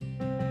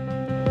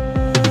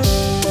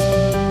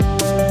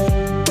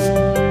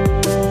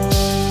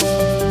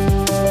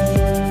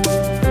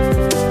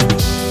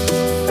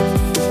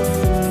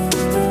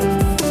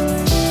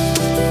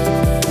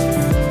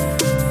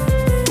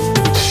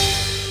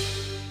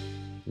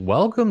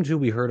Welcome to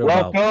We Heard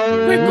About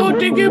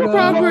Recording in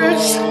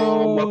progress.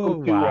 Flu.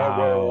 Welcome to our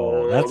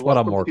Wow, that's world. what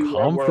I'm Welcome more to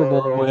our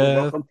comfortable world. with.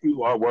 Welcome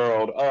to our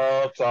world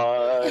of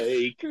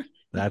psych.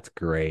 That's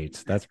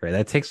great. That's great.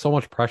 That takes so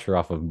much pressure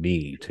off of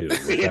me too,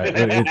 which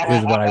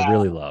is what I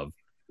really love.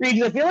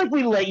 Regis, I feel like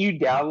we let you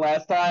down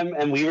last time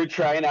and we were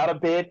trying out a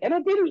bit and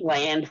it didn't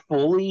land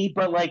fully,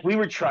 but like we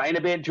were trying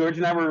a bit. George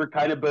and I were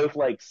kind of both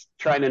like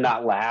trying to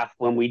not laugh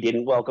when we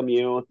didn't welcome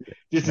you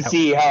just to That,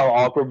 see how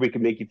awkward we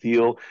could make you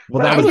feel.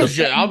 well, But that I I was think the was it's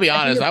just, I'll be I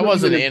think honest, it's I put you in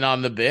wasn't a in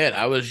on the bit.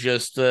 I was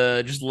just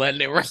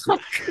letting it rock.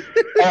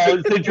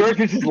 so George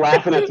was just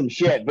laughing at some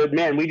shit, but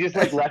man, we just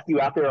like left you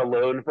out there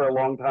alone for a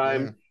long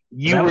time. Mm.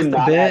 You that were was the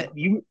not at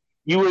bit.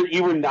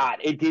 you were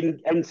not. It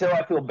didn't, and so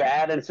I feel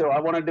bad, and so I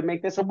wanted to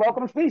make this a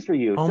welcome space for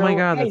you. Oh my So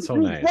God, hey, that's so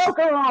please nice.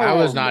 I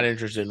was not welcome.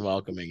 interested in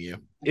welcoming you.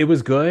 It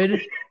was good.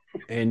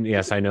 And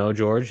yes, I know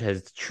George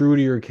has true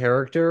to your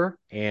character,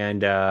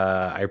 and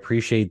I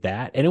appreciate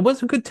that. And it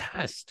was a good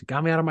test. It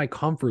got me out of my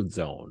comfort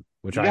zone,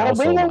 which You I gotta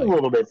also bring it a like.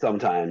 little bit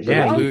sometimes, you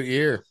Yeah, The know. flute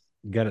year.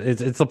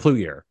 it's the flute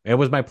year. It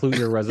was my flute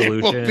year It will be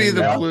resolution. the You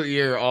Yeah, know, flute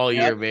year all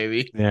yeah. year,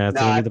 baby. yeah, it's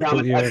No, gonna be I the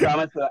flute promise. I year.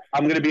 promise that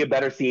I'm gonna be a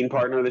better scene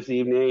partner this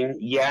evening.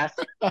 Yes,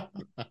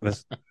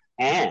 This,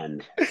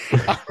 and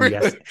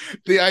yes,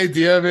 The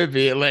idea of it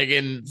being like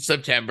in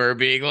September,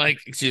 being like,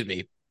 excuse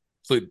me,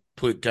 flute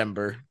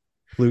timber,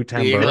 flute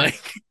being timber.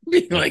 like,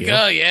 being Thank like, you.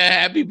 oh yeah,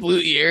 happy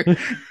flute year.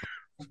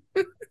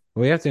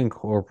 We have to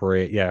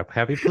incorporate. Yeah,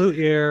 happy flute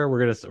year.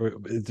 We're just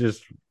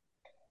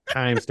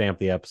timestamp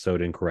the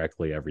episode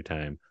incorrectly every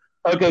time.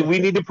 okay, we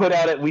need to put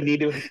out it. We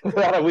need to put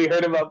out a We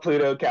Heard About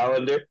Pluto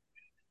calendar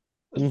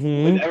with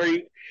Mm-hmm.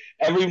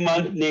 every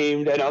month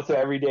named and also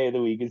every day of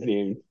the week is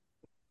named.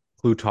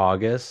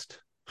 Plutogist.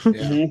 Yeah,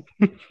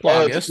 Mm-hmm.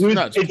 Oh, Plagus.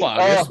 No, it's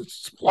Plagus.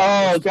 It's oh,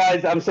 Plagus.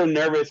 guys, I'm so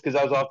nervous because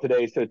I was off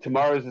today. So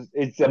tomorrow's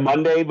it's a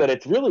Monday, but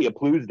it's really a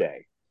Blues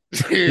day.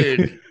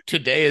 Dude,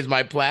 today is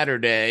my platter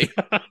day.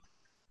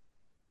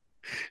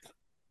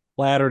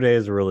 Platter Day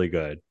is really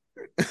good.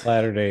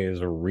 Platter Day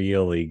is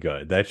really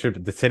good. That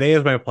should today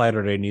is my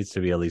Platter Day needs to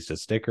be at least a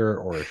sticker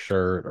or a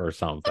shirt or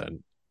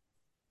something.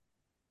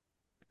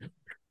 Let's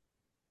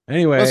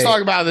Anyway,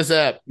 talk about this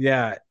app.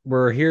 yeah,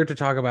 we're here to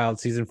talk about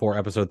season 4,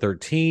 episode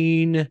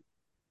 13.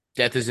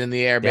 Death is in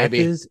the air, Death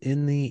baby. is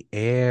in the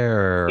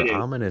air. It is.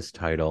 Ominous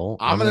title.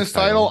 Ominous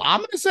title,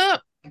 ominous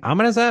app.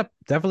 Ominous app.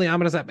 Definitely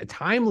ominous app.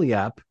 Timely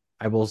app,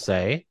 I will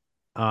say.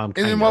 And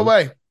Kind in what of.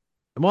 way?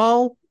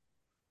 Well,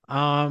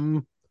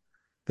 um,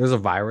 there's a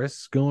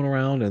virus going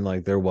around, and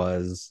like there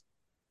was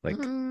like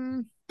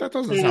That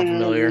doesn't sound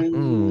familiar.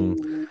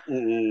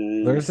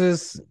 there's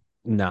this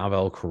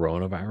novel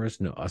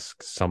coronavirus,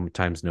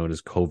 sometimes known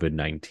as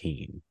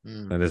COVID-19,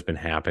 that has been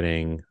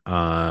happening.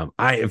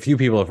 A few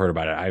people have heard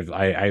about it.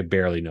 I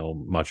barely know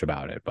much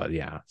about it, but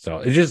yeah. So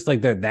it's just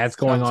like that's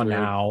going Sounds on weird.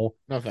 now.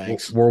 No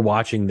thanks. We're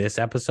watching this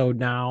episode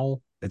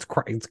now. It's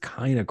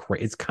kind of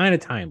it's kind of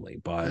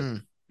timely, but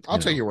I'll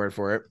take your word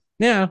for it.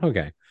 yeah,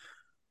 okay.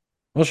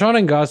 Well, Sean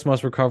and Gus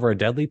must recover a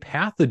deadly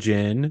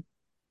pathogen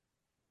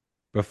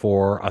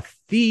before a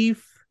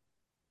thief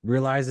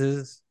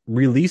releases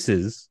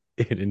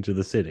it into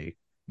the city.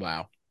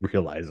 Wow.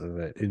 Realizes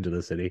it into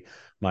the city.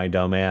 My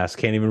dumb ass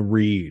can't even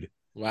read.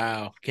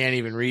 Wow. Can't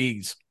even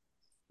read.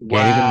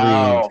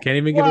 Wow. Can't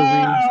even get a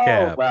Reed's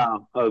cap.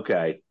 Wow.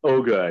 Okay.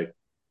 Okay.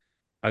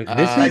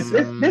 This is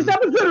This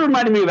episode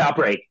reminded me of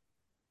Outbreak.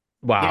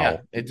 wow. Yeah,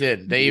 it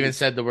did. They even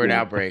said the word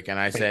outbreak, and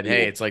I said,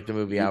 hey, it's like the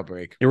movie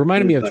Outbreak. It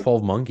reminded me of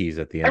 12 Monkeys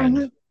at the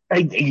end.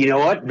 You know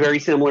what? Very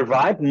similar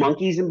vibe.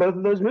 Monkeys in both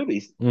of those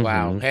movies.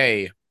 Wow.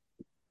 Hey,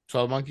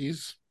 12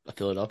 Monkeys, a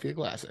Philadelphia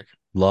classic.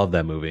 Love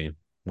that movie.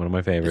 One of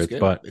my favorites,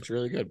 but it's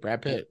really good.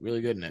 Brad Pitt,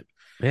 really good in it.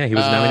 yeah, he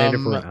was nominated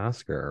for an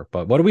Oscar.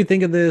 But what do we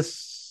think of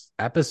this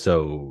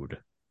episode?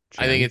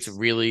 I think it's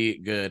really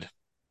good.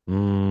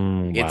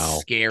 Wow. It's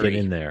scary. Get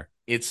in there.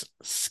 This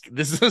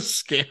is a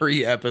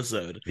scary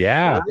episode.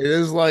 Yeah. It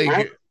is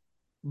like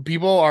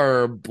people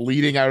are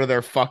bleeding out of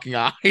their fucking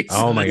eyes.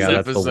 Oh my God,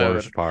 episode. that's the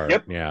worst part.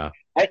 Yep. Yeah.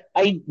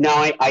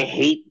 I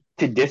hate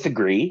to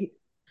disagree,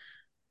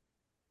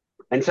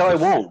 and so I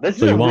won't. This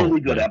is a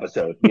really good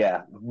episode.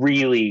 Yeah,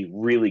 really,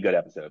 really good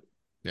episode.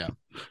 Yeah.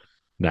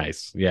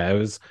 Nice. Yeah, it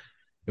was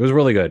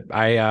really good.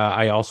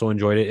 I also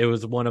enjoyed it. It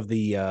was one of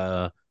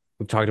the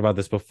we've talked about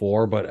this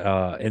before,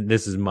 but and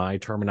this is my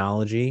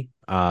terminology,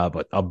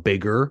 but a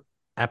bigger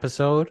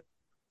episode.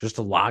 Just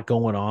a lot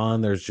going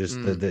on. There's just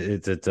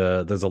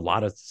there's a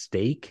lot of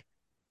stake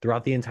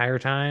throughout the entire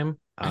time.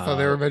 I thought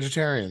they were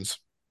vegetarians.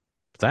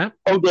 What's that?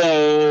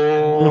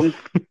 Okay.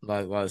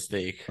 A lot of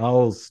steak.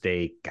 Oh,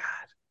 steak. God.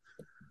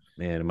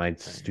 Man, my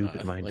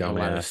dumb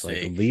ass,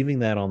 like leaving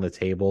that on the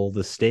table,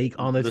 the steak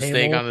on the table. The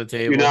steak on the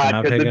table. You're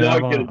not, because the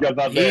dog's going to jump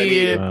out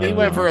there. He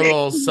went for a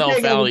little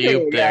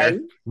self-alley-oop there.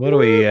 What are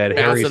we at?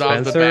 Harry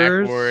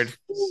Spencer's?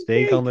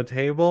 Steak on the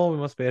table? We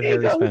must be at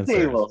Harry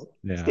Spencer's.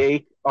 Yeah.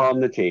 Steak on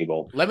the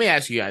table. Let me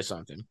ask you guys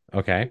something.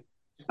 Okay.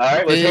 All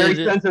right, was Harry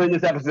Spencer in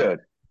this episode?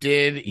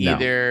 Did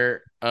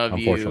either of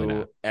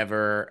you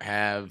ever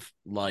have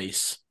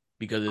lice?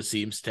 Because it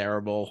seems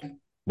terrible.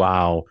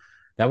 Wow.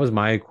 That was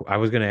I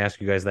was going to ask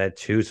you guys that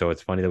too. So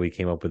it's funny that we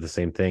came up with the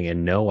same thing.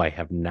 And no, I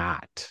have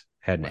not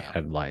had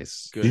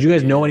lice. Good Did you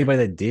guys know either. anybody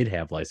that did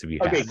have lice? If you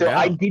Okay, had, so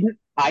No.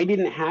 I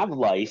didn't have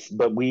lice,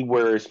 but we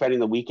were spending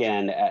the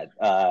weekend at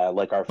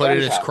like our But in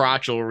friend's his house.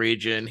 crotchal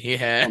region, he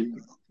had.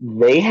 And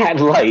they had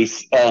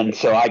lice, and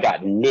so I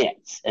got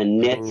nits, and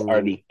nits are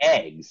Ooh. the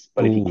eggs.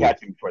 But if you Ooh. catch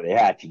them before they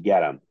hatch, you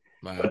get them.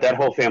 Wow. But that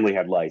whole family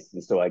had lice,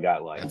 and so I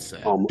got That's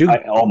lice.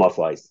 sad. Almost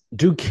lice.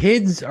 do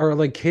kids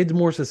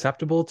more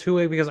susceptible to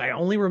it? Because I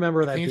only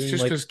remember I that think it's being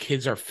just like, because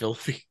kids are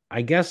filthy.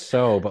 I guess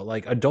so, but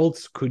like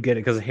adults could get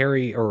it because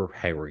Henry,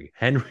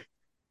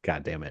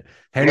 God damn it,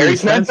 Harry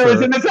Spencer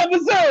is in this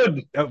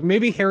episode.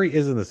 Maybe Harry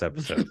is in this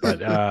episode, but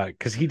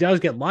because he does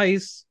get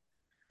lice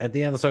at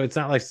the end, so it's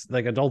not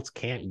like adults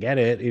can't get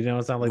it. You know,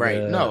 it's not like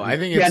Right. No, I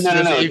think Yeah, it's no,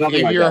 just it's if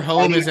nothing like your that.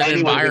 home is an Anyone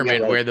can get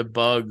environment lice. where the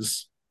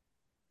bugs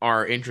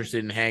are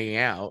interested in hanging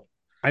out.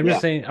 I'm Yeah.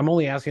 just saying. I'm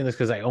only asking this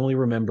because I only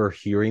remember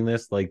hearing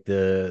this, like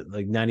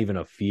not even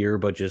a fear,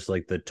 but just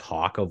like the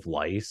talk of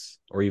lice,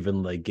 or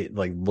even like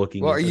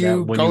looking. Well, are into that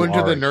you when going to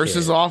are the a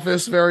nurse's kid.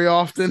 office very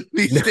often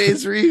these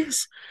days,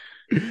 Reeks?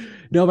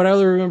 No, but I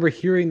only remember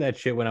hearing that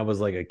shit when I was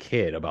like a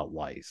kid about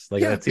lice.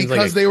 Like Yeah, that seems because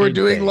like a they were kid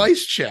doing thing.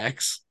 lice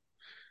checks.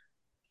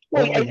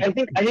 Well, Well, I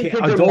think kids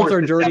adults more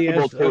are dirty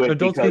susceptible as to it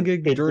adults can because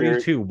get kids dirty are-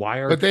 too. Why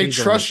are But they kids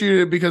trust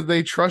you because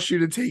they trust you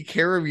to take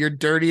care of your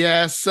dirty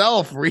ass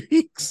self,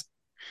 Reeks.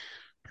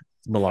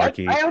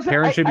 malarkey? I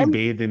Parents should be I'm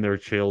bathing their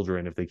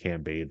children if they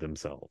can't bathe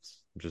themselves.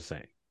 I'm just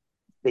saying.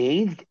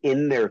 bathed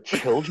in their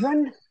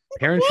children.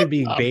 Parents should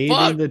be the bathing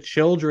fuck? the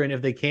children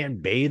if they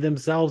can't bathe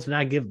themselves,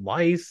 not give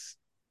lice.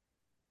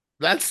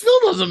 That still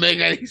doesn't make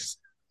any sense.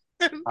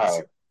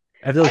 Oh,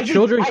 If those I think-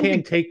 children I can't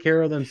think- take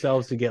care of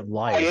themselves to get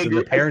lice, then the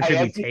agree. parents I should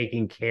be actually-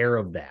 taking care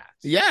of that.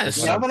 Yes.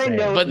 That's now what that I'm I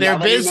know, saying. But they're now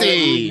that I know that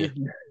busy.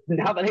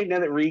 now that I know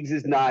that Riggs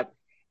is not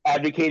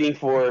advocating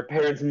for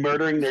parents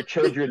murdering their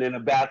children in a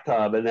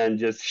bathtub and then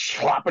just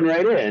slopping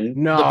right in.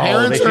 No, The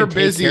parents they should are take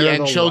busy care of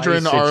and the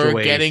children lice are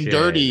getting situation.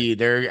 dirty.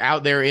 They're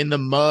out there in the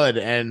mud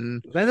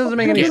and That doesn't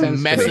make any sense.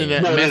 messing to me.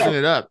 it, No. messing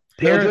it up.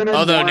 Children are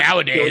Although more-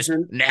 nowadays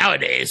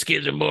children-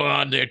 kids are more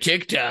on their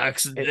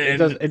TikToks.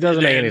 It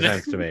doesn't make any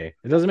sense to me.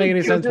 It doesn't make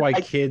any sense why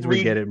I kids would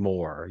read- get it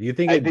more. You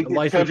think, I think that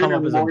lice would come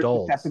up as more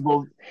adults?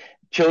 susceptible.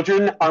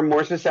 Children are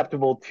more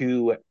susceptible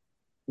to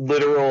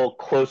literal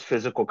close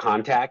physical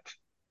contact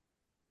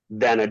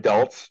than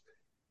adults.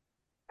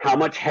 How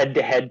much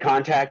head-to-head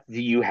contact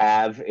do you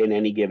have in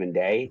any given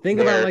day? Think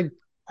They're about like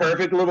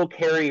perfect little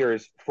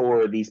carriers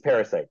for these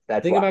parasites.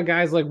 That's think why. about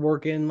guys like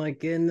working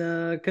like in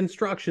a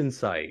construction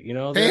site. You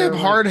know, They they're have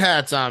like- hard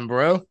hats on,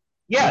 bro.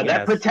 Yeah, Yes.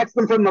 that protects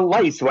them from the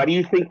lice. Why do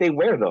you think they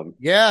wear them?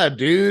 Yeah,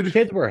 dude.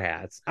 Kids wear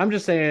hats. I'm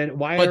just saying.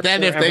 Why? But aren't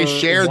then there if they ever-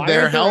 shared why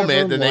their aren't there ever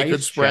helmet, then they could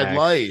lice spread checks?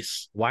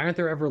 lice. Why aren't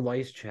there ever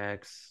lice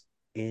checks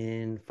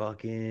in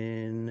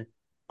fucking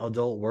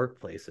adult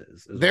workplaces?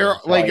 is what There, I'm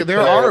like, saying.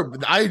 there so- are.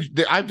 I've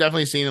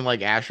definitely seen in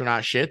like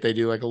astronaut shit. They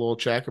do like a little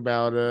check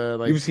about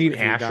like. You've seen if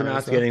you've done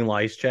astronauts stuff. getting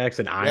lice checks,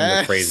 and I'm Yes.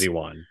 the crazy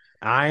one.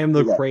 I am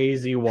the Yeah.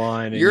 crazy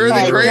one. and You're the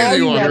Hey, crazy all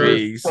you one, rappers-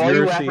 Reese. all you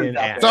You're rappers seeing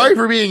out ass. there- Sorry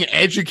for being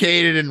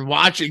educated and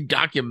watching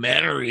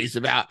documentaries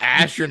about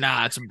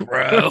astronauts,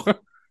 bro. All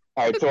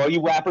right, so all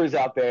you rappers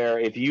out there,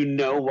 if you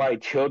know why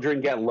children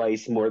get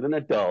lice more than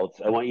adults,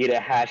 I want you to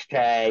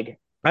hashtag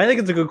I think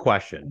it's a good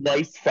question.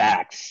 lice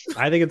facts.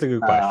 I think it's a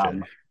good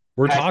question. Um,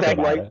 We're talking Hashtag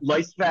about it.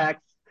 lice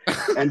facts.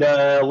 And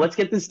let's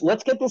get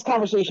this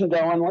conversation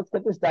going. Let's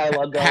get this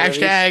dialogue going.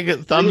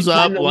 Hashtag thumbs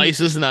up.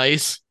 Lice is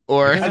nice.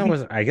 Or I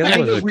guess I that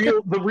think was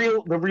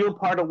the real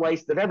part of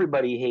lice that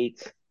everybody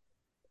hates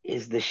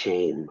is the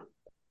shame.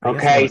 I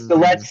guess Okay, I was-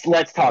 so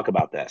let's talk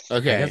about this. I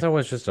okay. guess I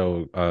was just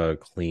a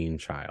clean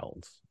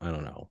child. I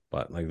don't know,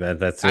 but like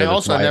that's. I that's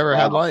also why- never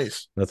had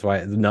lice. That's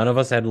why none of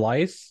us had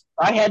lice.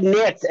 I had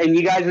nits, and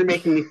you guys are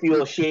making me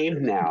feel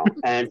ashamed now.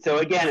 And so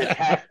again, it's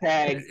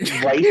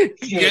hashtag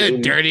lice You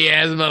shame. dirty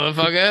ass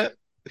motherfucker.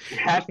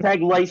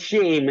 Hashtag lice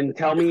shame, and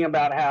tell me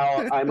about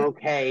how I'm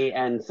okay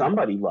and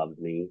somebody loves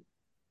me.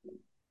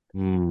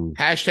 Mm.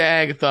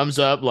 Hashtag thumbs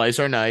up. Lice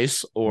are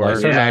nice. Or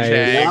Lice are nice.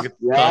 hashtag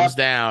Yep. thumbs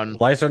down.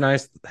 Lice are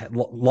nice.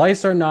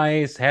 Lice are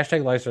nice.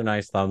 Hashtag lice are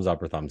nice. Thumbs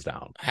up or thumbs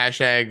down.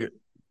 Hashtag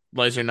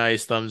lice are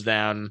nice. Thumbs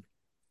down.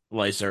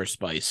 Lice are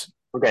spice.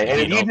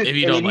 Okay, and If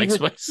you don't like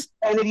spice.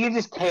 And if you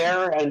just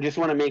care and just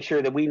want to make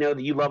sure that we know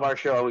that you love our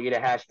show, I want you to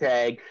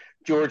hashtag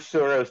George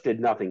Soros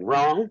did nothing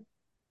wrong.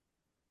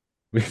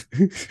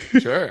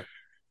 Sure.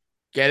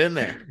 Get in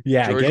there.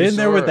 Yeah, George get in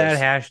there with that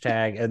Soros.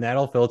 hashtag, and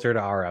that'll filter to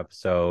our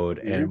episode.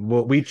 And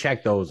we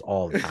check those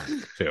all the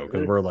time too,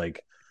 because we're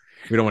like,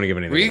 we don't want to give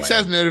anything. Reeks away.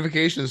 has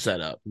notifications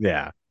set up.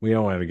 Yeah, we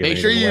don't want to give. Make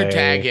sure anything you away.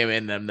 tag him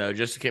in them though,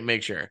 just to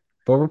make sure.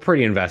 But we're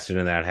pretty invested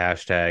in that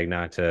hashtag.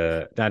 Not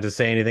to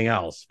say anything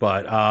else,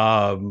 but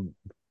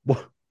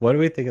what do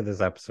we think of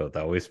this episode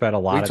though? We spent a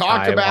lot We of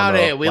talked time about on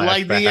the it. We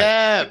like the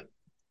flashback.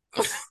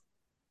 app.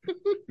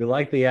 We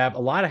like the app. A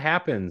lot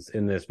happens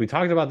in this. We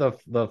talked about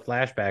the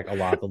flashback a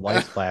lot, the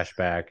lights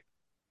flashback,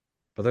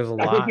 but there's a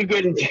I lot. think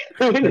you're getting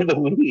too into the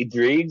weeds,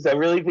 Reeves. I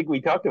really think we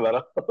talked about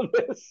all of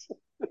this.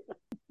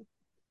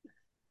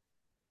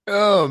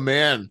 Oh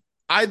man,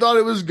 I thought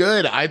it was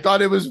good. I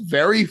thought it was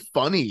very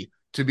funny.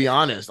 To be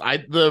honest,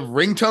 the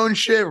ringtone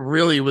shit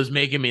really was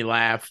making me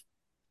laugh.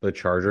 The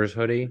Chargers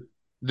hoodie.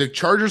 The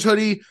Chargers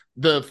hoodie,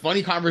 the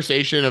funny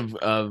conversation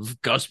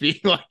of Gus being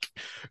like,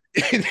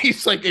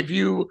 he's like, if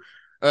you,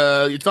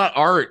 it's not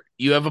art.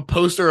 You have a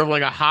poster of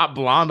like a hot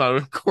blonde on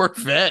a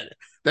Corvette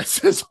that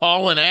says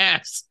 "haul and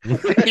ass." He's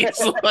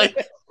like,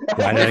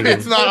 if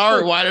it's not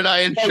art, why did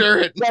I insure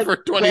it for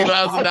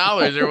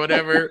 $20,000 or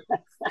whatever?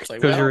 It's like,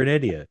 Because you're an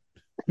idiot.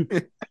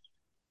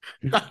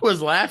 I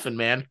was laughing,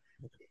 man.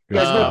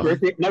 Guys,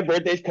 my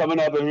birthday's coming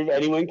up, and if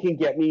anyone can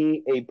get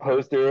me a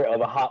poster of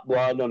a hot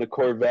blonde on a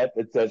Corvette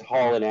that says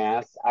 "haul and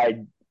ass,"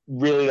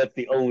 that's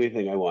the only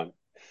thing I want.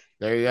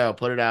 There you go.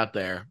 Put it out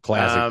there.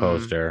 Classic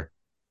poster.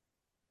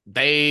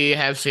 They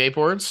have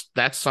skateboards.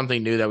 That's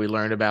something new that we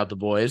learned about the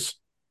boys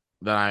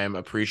that I am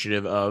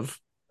appreciative of.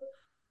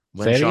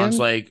 When Sean's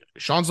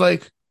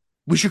like,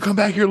 we should come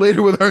back here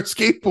later with our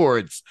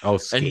skateboards. Oh,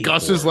 and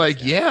Gus is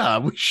like, yeah,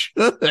 we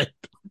should.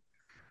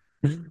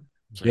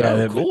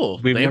 Yeah, cool.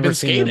 They've been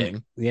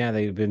skating. Yeah,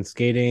 they've been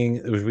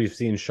skating. We've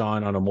seen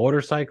Sean on a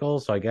motorcycle,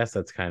 so I guess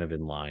that's kind of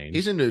in line.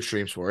 He's into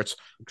extreme sports.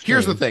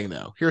 Here's the thing,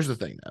 though.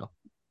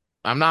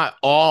 I'm not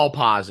all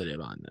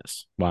positive on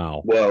this.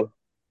 Wow. Whoa.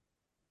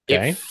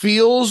 Okay. It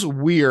feels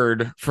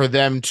weird for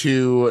them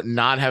to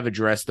not have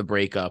addressed the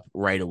breakup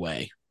right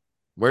away.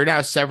 We're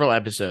now several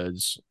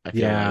episodes, I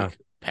feel like,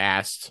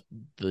 past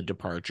the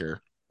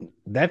departure.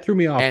 That threw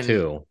me off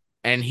too.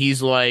 And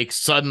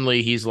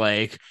suddenly he's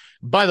like,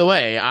 by the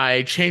way,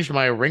 I changed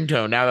my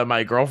ringtone now that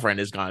my girlfriend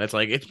is gone. It's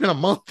like, it's been a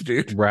month,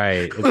 dude.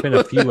 Right. It's been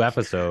a few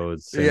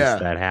episodes since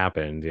that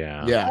happened.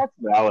 Yeah. Yeah.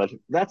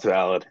 That's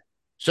valid.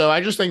 So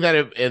I just think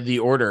that in the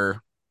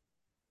order,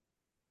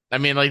 I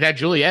mean, like that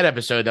Juliet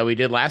episode that we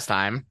did last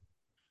time,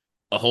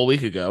 a whole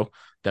week ago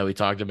that we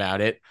talked about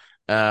it.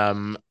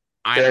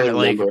 I don't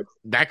like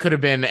that could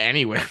have been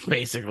anywhere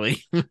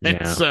basically.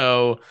 And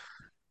so,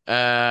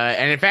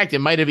 and in fact, it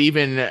might have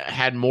even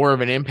had more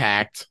of an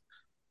impact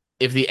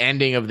if the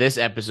ending of this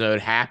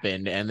episode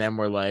happened and then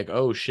we're like,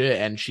 oh shit.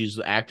 And she's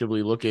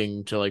actively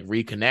looking to like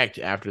reconnect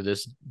after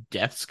this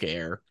death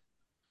scare.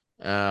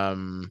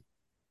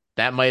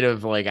 That might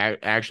have like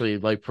actually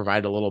like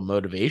provided a little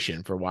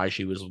motivation for why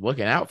she was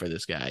looking out for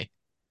this guy.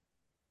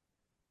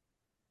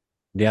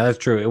 Yeah, that's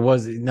true. It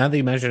was, now that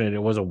you mention it,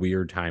 it was a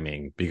weird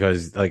timing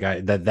because like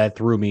that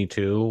threw me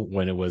too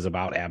when it was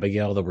about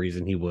Abigail. The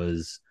reason he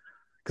was,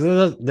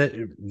 because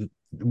that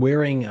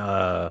wearing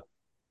a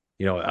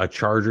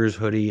Chargers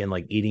hoodie and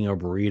like eating a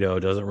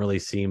burrito doesn't really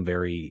seem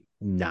very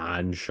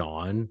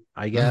non-Sean,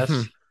 I guess.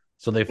 Mm-hmm.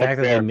 So the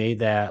fact that they made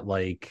that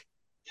like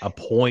a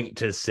point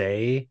to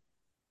say,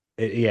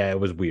 it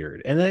was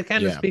weird, and that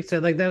kind of speaks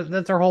to like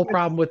that's our whole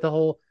problem with the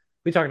whole.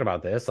 We talked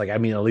about this, like I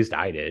mean, at least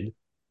I did.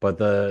 But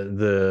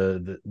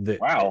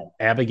the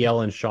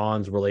Abigail and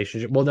Sean's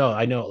relationship. Well, no,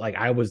 I know, like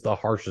I was the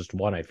harshest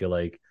one, I feel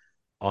like,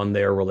 on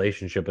their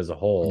relationship as a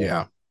whole.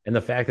 Yeah, and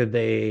the fact that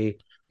they.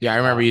 Yeah, I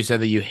remember you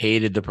said that you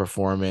hated the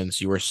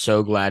performance. You were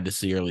so glad to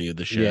see her leave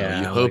the show.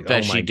 Yeah, you hope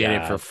that she did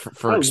it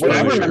for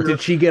exposure.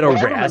 Did she get a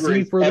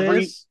Razzie for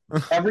this?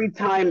 Every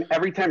time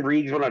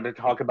Reeves wanted to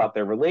talk about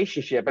their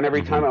relationship, and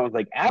every time I was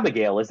like,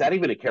 Abigail, is that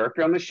even a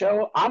character on the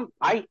show? I'm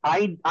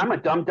a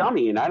dumb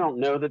dummy, and I don't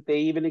know that they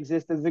even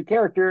exist as a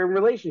character in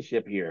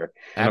relationship here.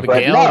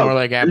 Abigail, or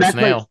like Abby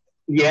Snail.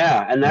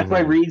 And that's why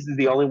Reeves is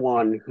the only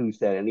one who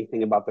said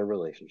anything about their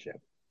relationship.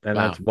 And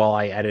that's while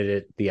I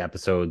edited the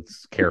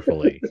episodes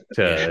carefully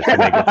to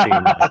make it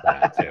seem like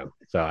that too.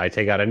 So I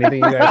take out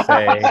anything you guys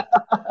say.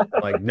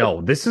 Like, no,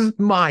 this is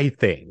my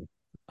thing.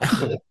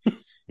 All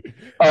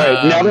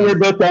right, now that we're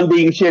both done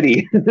being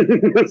shitty.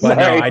 But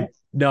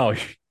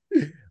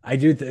I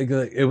do think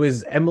it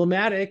was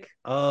emblematic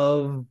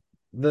of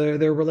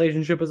their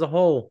relationship as a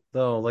whole,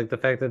 though. Like the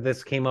fact that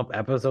this came up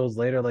episodes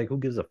later, like who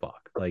gives a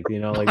fuck? Like,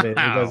 like it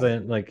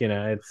doesn't, like,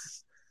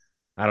 it's,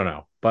 I don't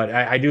know. But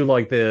I do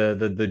like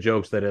the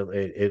jokes that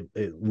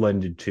it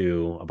lended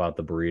to about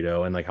the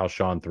burrito and like how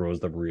Sean throws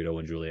the burrito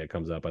when Juliet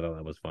comes up. I thought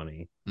that was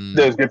funny.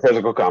 That was good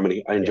physical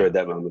comedy. I enjoyed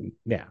that moment.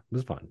 Yeah, it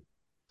was fun.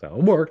 So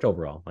it worked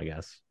overall, I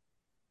guess.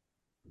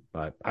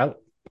 But I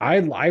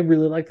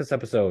really like this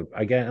episode.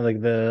 Again, like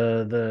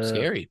the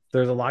scary.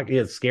 There's a lot.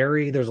 It's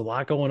scary. There's a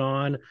lot going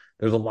on.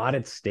 There's a lot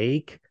at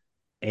stake.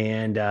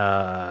 And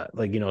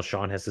like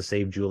Sean has to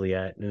save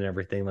Juliet and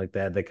everything like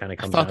that. That kind of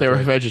comes. I thought they were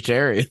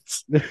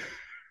vegetarians.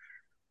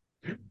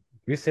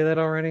 You say that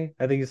already?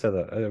 I think you said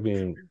that. I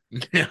mean,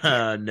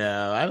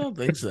 no, I don't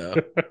think so.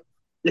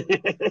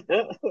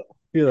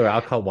 Either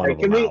I'll call one of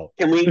them out.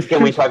 Can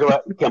we talk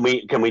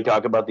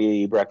about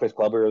the Breakfast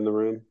Clubber in the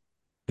room?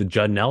 The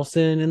Judd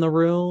Nelson in the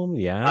room?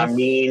 Yeah. I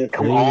mean,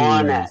 come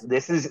on.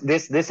 This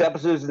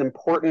episode is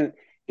important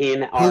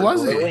in our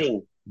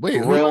growing. Wait,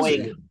 who was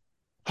it?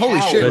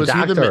 Holy shit! The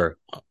doctor.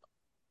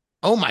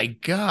 Oh my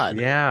god!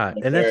 Yeah,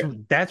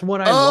 and that's what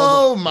I love.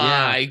 Oh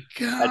my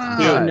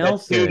god!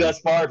 That's two thus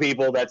far,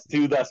 people. That's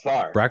two thus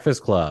far.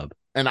 Breakfast Club.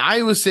 And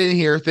I was sitting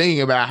here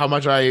thinking about how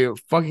much I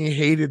fucking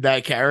hated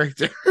that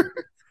character.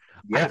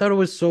 I thought it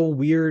was so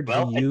weird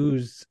Well, to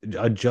use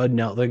a Judd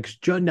Nelson. Like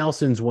Judd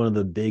Nelson's one of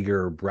the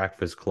bigger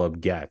Breakfast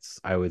Club gets,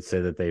 I would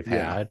say, that they've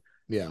Yeah. had.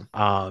 Yeah.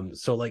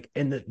 So like,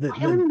 and I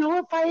don't know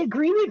if I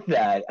agree with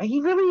that.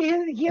 He really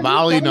is. He hasn't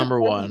Molly done it number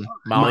all one. along.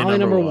 Molly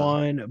number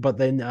one, but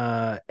then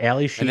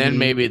Ali Sheedy, and then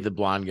maybe the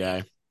blonde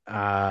guy.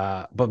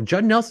 But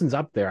Judd Nelson's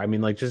up there. I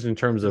mean, like just in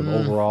terms of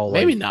overall,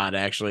 maybe like, not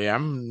actually.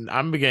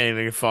 I'm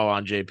beginning to fall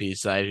on JP's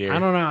side here. I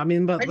don't know. I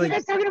mean, but Are you like,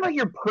 guys talking about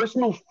your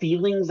personal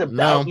feelings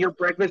about your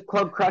Breakfast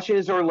Club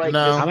crushes, or like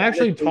No. the I'm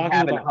actually status we talking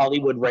have in about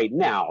Hollywood right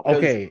now? 'Cause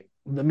okay,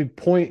 let me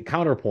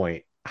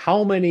counterpoint.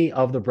 How many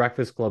of the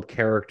Breakfast Club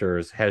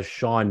characters has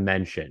Sean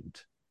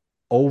mentioned?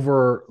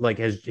 Over like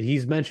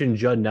he's mentioned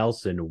Judd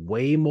Nelson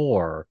way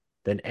more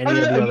than any of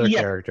the other yes.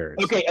 characters.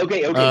 Okay.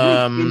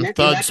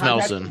 Thug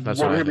Smelson.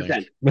 That's what I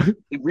think. 100%.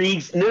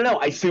 Reeves, no,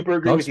 I super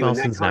agree Doug with you. In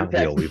that Smelson's not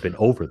context, real. We've been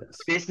over this.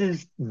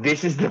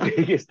 this is the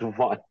biggest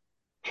one.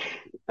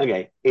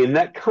 Okay, in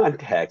that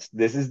context,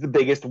 this is the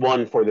biggest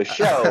one for the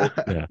show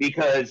Yeah.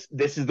 because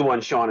this is the one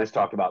Sean has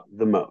talked about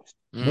the most.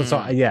 But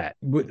so Yeah,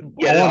 no,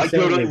 I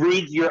totally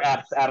read. You're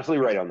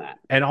absolutely right on that.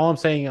 And all I'm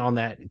saying on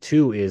that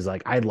too is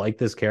like I like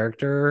this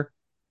character,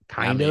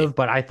 kind of,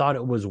 but I thought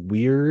it was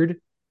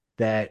weird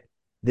that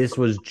this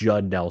was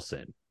Judd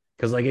Nelson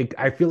because like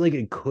I feel like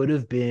it could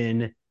have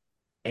been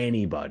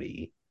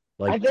anybody.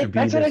 Like to be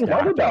that's what I this love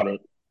doctor. about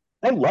it.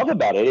 I love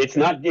about it.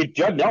 It's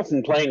Judd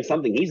Nelson playing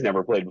something he's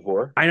never played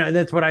before. I know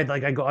that's what I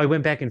like. I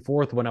went back and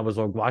forth when I was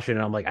like watching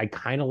it. I'm like, I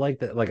kind of like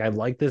that. Like, I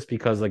like this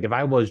because like if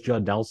I was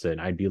Judd Nelson,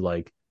 I'd be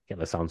like, yeah,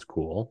 that sounds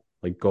cool.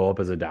 Like, go up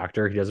as a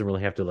doctor. He doesn't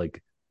really have to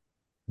like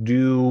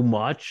do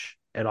much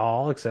at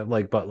all, except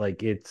like, but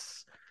like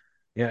it's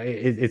yeah,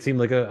 it seemed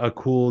like a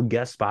cool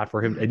guest spot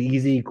for him, an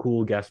easy,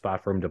 cool guest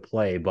spot for him to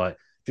play. But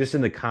just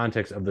in the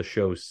context of the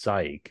show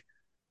Psych,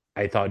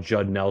 I thought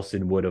Judd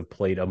Nelson would have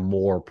played a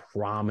more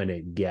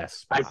prominent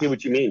guest spot. I see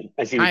what you mean.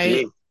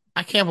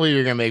 I can't believe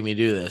you're gonna make me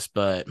do this,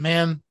 but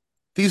man,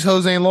 these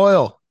hoes ain't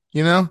loyal.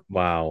 You know?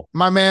 Wow.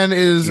 My man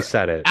is you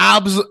said it.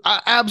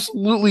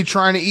 Absolutely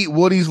trying to eat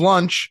Woody's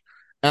lunch,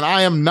 and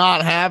I am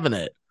not having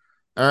it.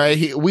 All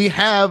right. We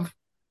have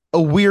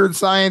a weird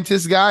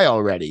scientist guy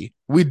already.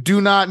 We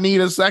do not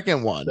need a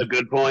second one. It's a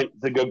good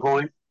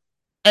point.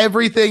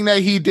 Everything that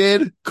he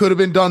did could have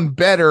been done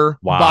better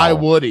by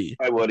Woody.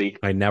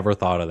 I never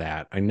thought of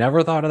that.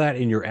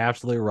 And you're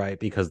absolutely right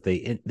because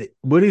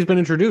Woody's been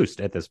introduced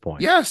at this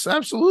point. Yes,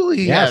 absolutely.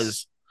 He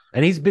has.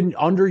 And he's been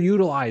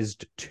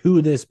underutilized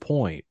to this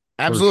point.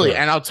 Absolutely. Sure.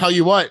 And I'll tell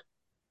you what,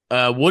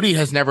 Woody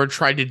has never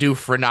tried to do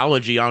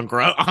phrenology on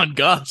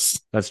Gus.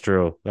 That's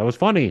true. That was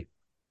funny.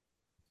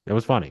 I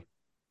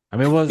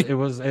mean, it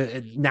was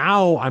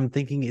now I'm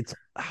thinking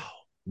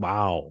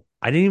wow.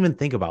 I didn't even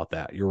think about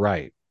that. You're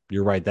right.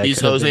 That these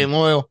hoes ain't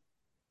loyal.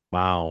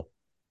 Wow.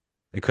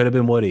 It could have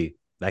been Woody.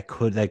 That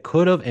could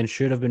have and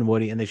should have been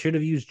Woody. And they should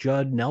have used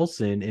Judd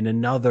Nelson in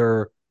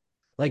another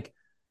like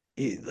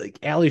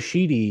Ali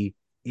Sheedy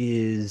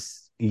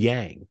is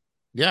Yang.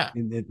 Yeah.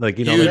 Like,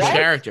 you know, huge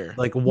character.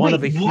 Like one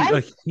of a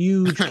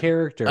huge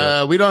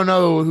character. We don't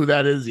know who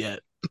that is yet.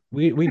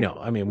 We know.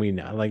 I mean, we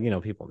know. Like, you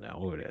know, people know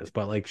who it is.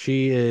 But like,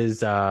 she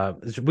is.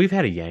 We've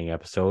had a Yang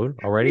episode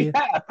already.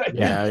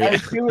 Yeah.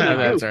 That's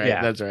right.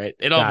 Yeah. That's right.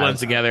 It all blends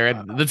together.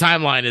 The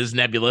timeline is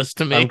nebulous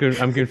to me. I'm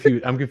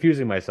confused. I'm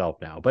confusing myself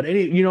now. But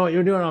you know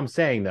what I'm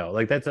saying though.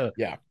 Like that's a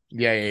yeah.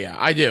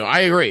 I do.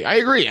 I agree.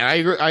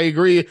 I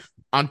agree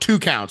on two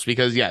counts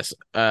because yes,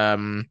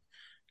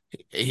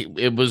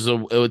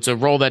 it's a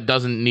role that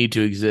doesn't need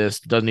to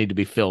exist. Doesn't need to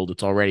be filled.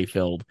 It's already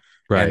filled.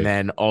 Right. And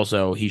then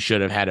also he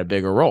should have had a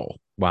bigger role.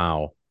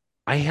 Wow.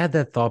 I had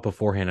that thought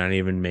beforehand. I didn't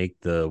even make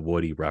the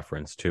Woody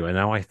reference to, and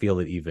now I feel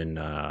it even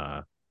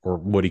or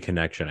Woody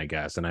connection, I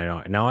guess. And I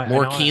know now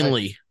more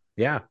keenly.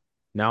 Now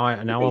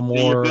I'm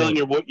more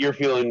you're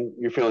feeling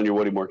your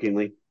Woody more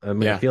keenly.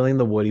 I'm feeling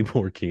the Woody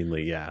more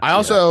keenly. Yeah.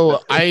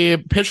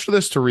 I pitched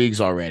this to Reegs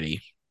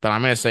already, but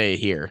I'm gonna say it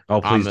here.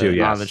 Oh, please do.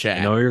 Yes. On the chat.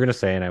 I know what you're gonna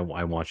say, and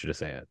I want you to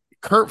say it.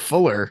 Kurt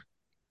Fuller,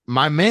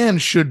 my man,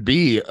 should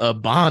be a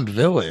Bond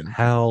villain.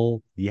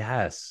 Hell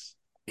yes.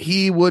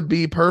 He would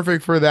be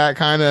perfect for that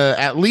kind of,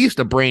 at least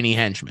a brainy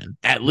henchman.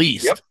 At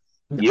least. Yep.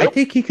 I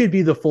think he could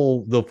be the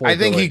full. I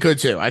think he could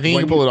too. I think he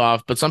can pull it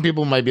off, but some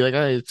people might be like,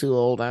 "Oh, he's too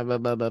old."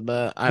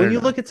 When you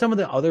look at some of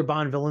the other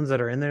Bond villains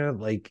that are in there,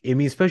 like I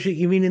mean, especially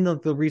even in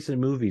the recent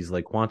movies,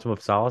 like Quantum of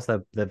Solace,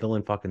 that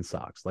villain fucking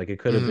sucks. Like it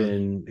could have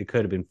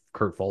been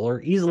Kurt Fuller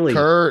easily.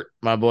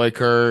 My boy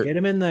Kurt, get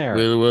him in there.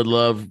 We would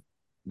love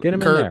get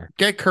him Kurt, in there.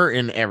 Get Kurt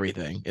in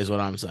everything is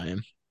what I'm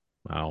saying.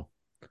 Wow.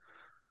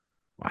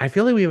 I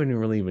feel like we haven't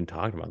really even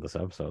talked about this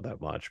episode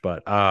that much,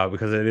 but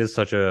because it is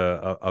such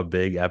a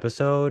big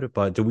episode.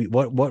 But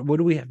what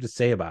do we have to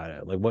say about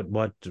it? Like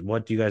what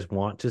do you guys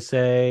want to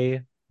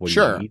say?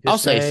 Sure, I'll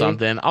say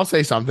something.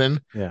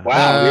 Yeah.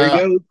 Wow, here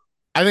you go.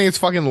 I think it's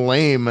fucking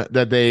lame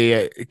that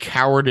they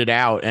cowarded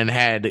out and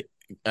had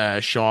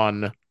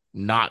Sean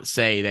not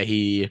say that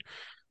he.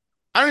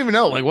 I don't even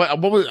know. Like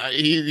what was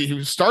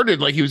he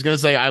started like he was gonna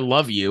say I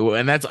love you,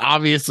 and that's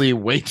obviously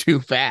way too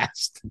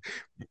fast.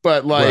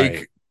 But like.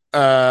 Right.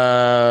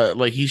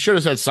 like he should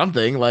have said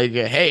something like,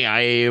 hey,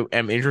 I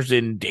am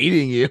interested in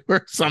dating you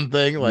or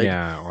something. Like,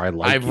 Yeah, or I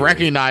like I've you.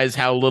 recognized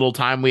how little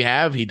time we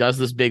have. He does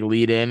this big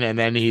lead in, and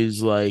then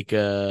he's like,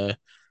 oh,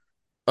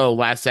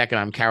 last second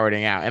I'm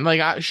cowarding out. And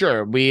like,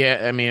 sure,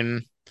 I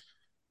mean,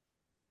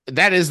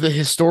 that is the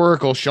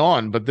historical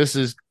Sean, but this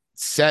is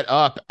set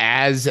up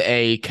as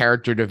a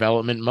character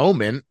development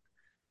moment,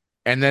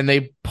 and then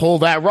they pull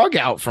that rug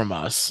out from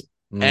us.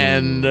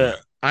 And Mm.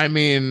 I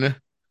mean,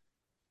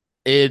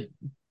 it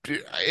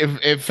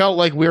felt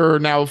like we were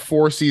now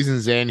 4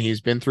 seasons in.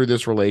 He's been through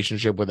this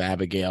relationship with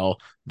Abigail.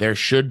 There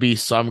should be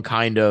some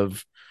kind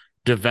of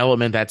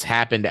development that's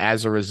happened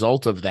as a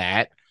result of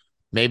that.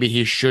 Maybe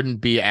he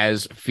shouldn't be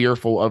as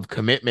fearful of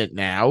commitment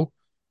now.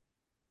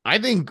 I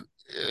think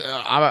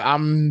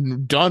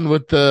I'm done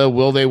with the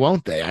will they,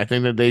 won't they. I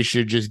think that they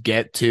should just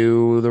get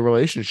to the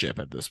relationship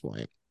at this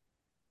point.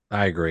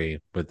 I agree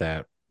with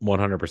that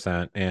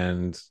 100%.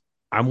 And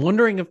I'm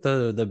wondering if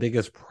the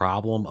biggest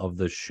problem of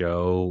the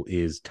show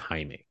is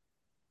timing,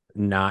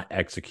 not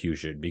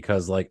execution,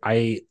 because like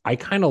I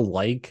kind of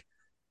like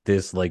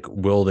this like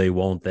will they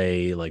won't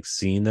they like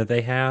scene that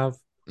they have,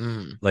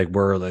 like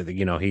where like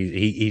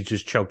he's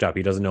just choked up,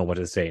 he doesn't know what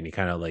to say, and he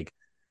kind of like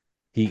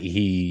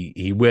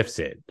he whiffs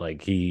it,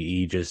 like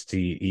he just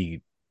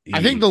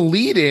I think the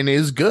lead in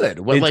is good.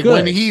 When it's like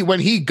good. when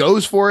he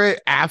goes for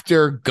it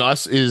after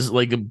Gus is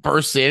like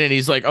bursts in and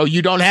he's like, "Oh,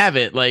 you don't have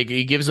it." Like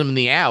he gives him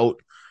the out.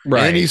 And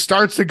then he Right.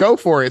 starts to go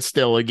for it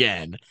still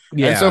again.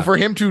 And so Yeah, for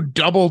him to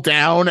double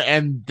down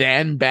and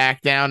then back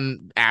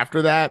down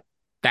after that,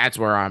 that's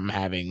where I'm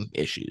having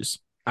issues.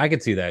 I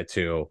could see that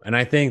too. And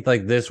I think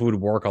like this would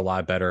work a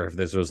lot better if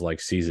this was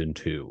like season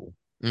 2.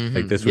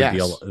 Like this would be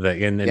Yes.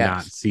 and then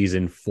not Yes.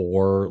 season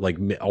 4, like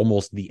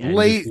almost the end of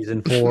Late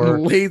season 4.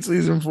 late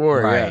season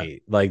 4, yeah.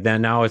 Right. Like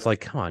then now it's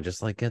like, come on,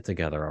 just like get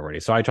together already.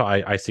 So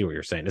I see what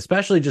you're saying,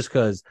 especially just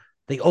because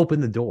they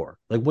open the door.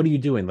 Like, what are you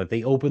doing? Like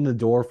they open the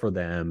door for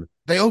them.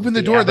 They open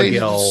the The door. They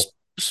Abigail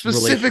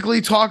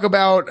specifically talk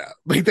about,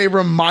 like, they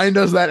remind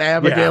us that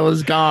Abigail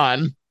is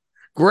gone.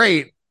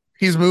 Great.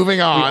 He's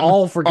moving on. We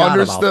all forgot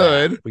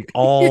Understood. about that. We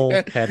all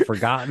had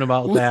forgotten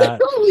about that.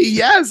 Literally,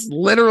 yes.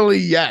 Literally,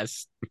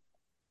 yes.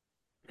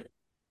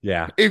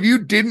 Yeah. If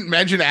you didn't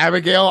mention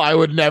Abigail, I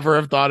would never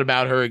have thought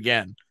about her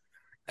again.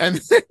 And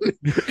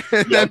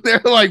then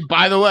they're like,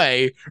 by the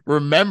way,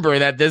 remember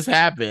that this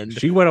happened.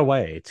 She went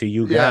away to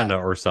Uganda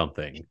or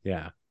something.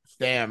 Yeah.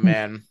 Damn,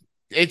 man.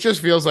 It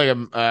just feels like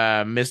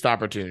a missed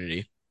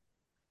opportunity.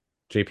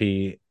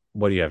 JP,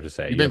 what do you have to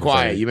say? You've been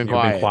quiet. You've been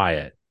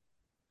quiet.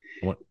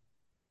 What?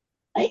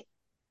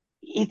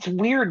 It's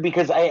weird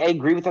because I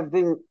agree with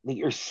everything that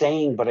you're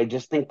saying, but I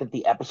just think that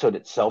the episode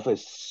itself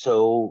is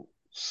so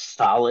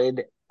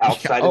solid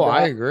outside of that.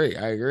 I agree.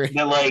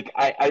 That like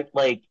I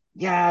like,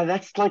 yeah,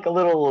 that's like a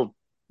little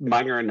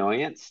minor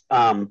annoyance.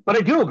 But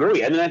I do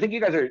agree. I mean, I think you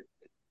guys are.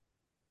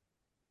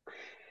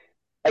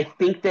 I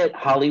think that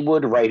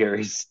Hollywood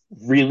writers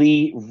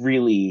really,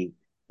 really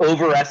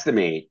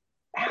overestimate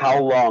how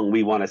long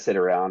we want to sit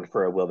around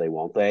for a will they,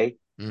 won't they.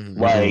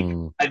 Like,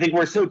 I think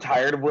we're so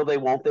tired of will they,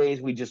 won't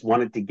they's. We just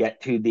wanted to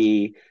get to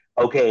the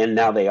okay, and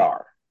now they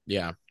are.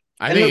 Yeah,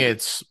 I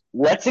think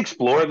let's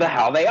explore the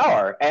how they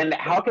are and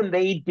how can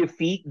they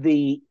defeat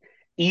the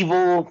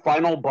evil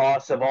final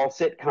boss of all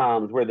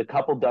sitcoms, where the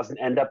couple doesn't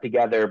end up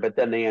together, but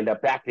then they end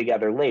up back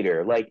together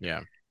later. Like,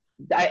 yeah,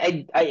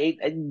 I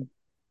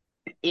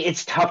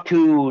it's tough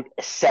to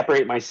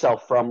separate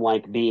myself from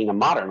like being a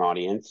modern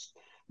audience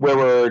where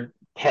we're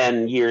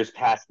 10 years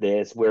past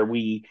this, where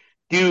we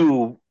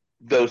do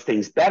those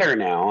things better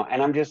now.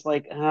 And I'm just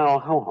like, oh,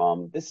 ho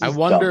hum. This is I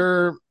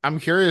wonder, dumb. I'm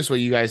curious what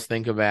you guys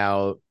think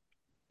about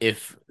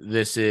if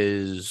this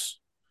is,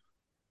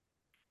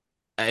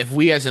 if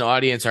we as an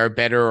audience are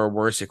better or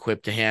worse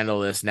equipped to handle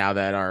this now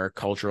that our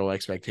cultural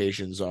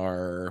expectations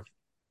are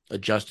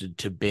adjusted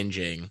to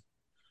binging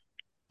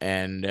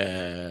and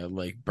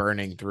like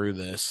burning through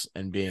this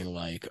and being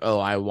like, oh,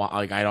 I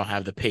don't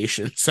have the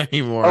patience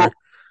anymore.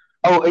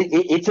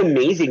 It's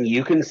amazing.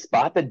 You can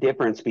spot the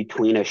difference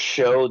between a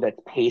show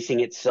that's pacing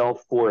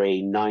itself for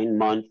a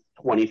 9-month,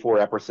 24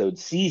 episode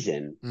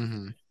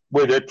season,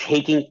 where they're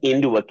taking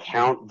into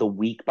account the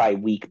week by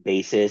week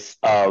basis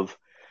of,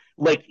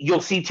 like,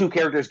 you'll see two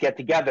characters get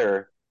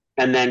together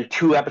and then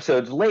 2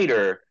 episodes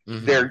later,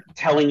 they're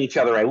telling each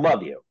other, I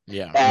love you.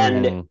 Yeah.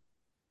 And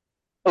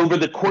over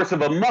the course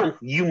of a month,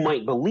 you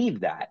might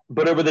believe that.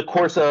 But over the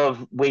course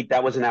of, wait,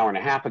 that was an hour and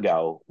a half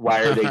ago.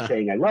 Why are they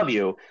saying I love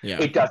you? Yeah.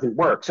 It doesn't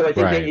work. So I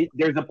think that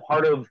there's a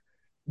part of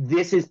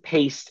this is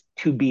paced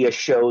to be a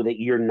show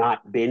that you're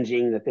not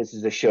binging, that this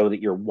is a show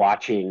that you're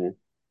watching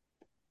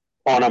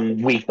on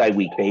a week by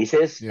week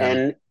basis. Yeah.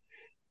 And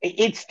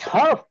it's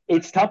tough.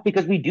 It's tough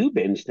because we do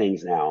binge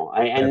things now.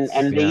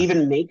 And they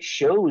even make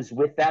shows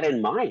with that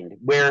in mind,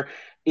 where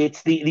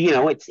it's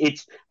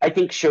it's I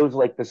think shows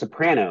like The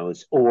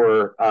Sopranos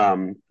or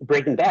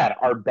Breaking Bad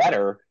are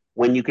better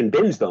when you can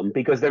binge them,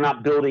 because they're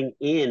not building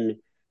in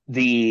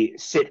the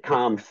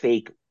sitcom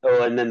fake,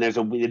 oh, and then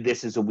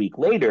this is a week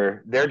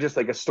later. They're just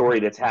like a story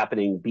that's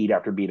happening beat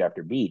after beat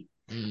after beat.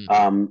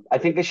 I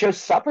think the show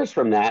suffers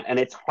from that, and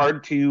it's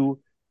hard to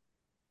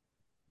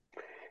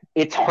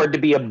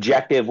be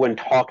objective when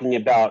talking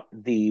about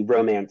the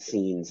romance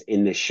scenes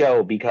in the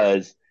show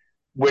because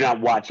we're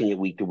not watching it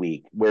week to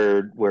week.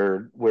 We're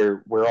all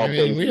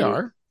binging. We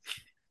are.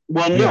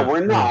 Well, no,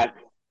 we're not.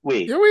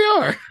 Wait. Yeah, we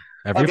are.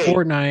 Every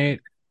fortnight.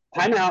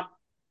 Time out.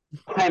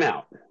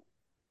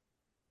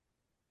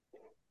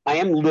 I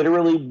am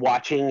literally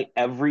watching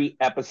every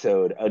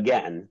episode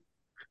again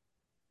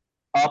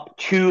up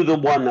to the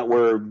one that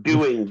we're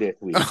doing this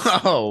week.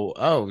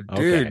 Oh,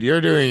 dude, okay.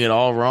 You're doing it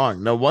all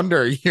wrong. No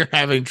wonder you're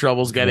having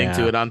troubles getting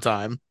to it on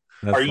time.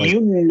 Are you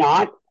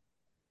not?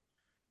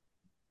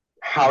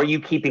 How are you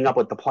keeping up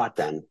with the plot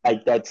then?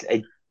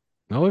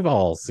 No, we've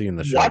all seen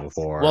the show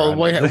before. Well,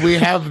 we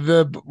have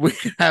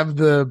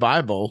the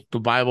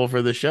Bible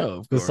for the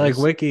show. The Psych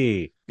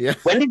Wiki. Yeah.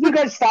 When did you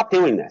guys stop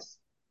doing this?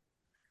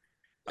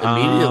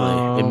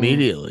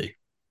 Immediately.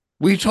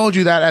 We told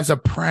you that as a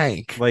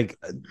prank. Like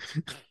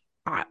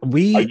I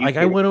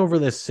went over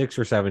this 6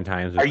 or 7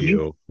 times with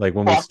you. Like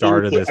when we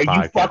started this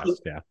podcast.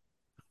 Yeah.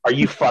 Are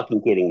you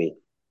fucking kidding me?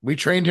 We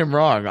trained him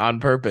wrong on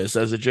purpose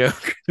as a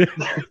joke.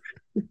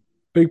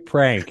 Big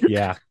prank.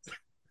 Yeah.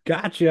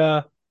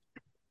 Gotcha.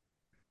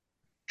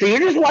 So you're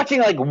just watching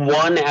like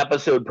one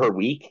episode per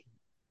week?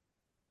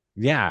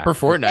 Yeah. Per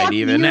fortnight,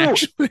 even,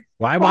 actually.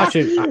 Well, I watch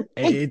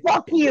it.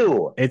 Fuck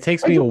you. It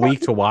takes me a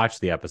week to watch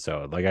the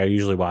episode. Like I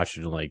usually watch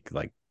it in like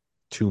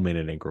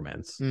 2-minute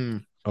increments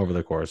over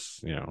the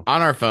course, on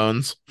our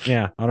phones.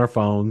 Yeah, on our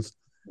phones.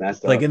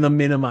 That's like in the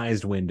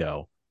minimized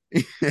window.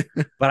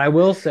 But I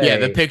will say,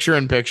 the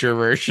picture-in-picture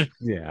version.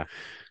 Yeah.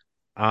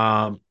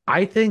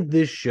 I think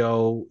this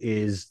show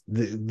is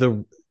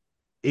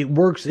it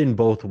works in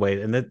both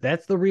ways, and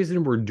that's the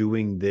reason we're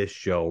doing this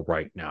show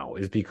right now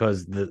is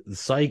because the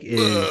Psych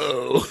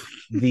is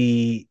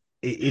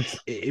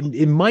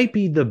it might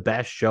be the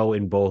best show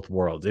in both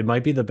worlds. It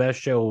might be the best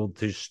show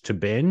to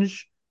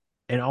binge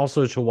and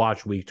also to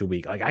watch week to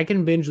week. Like I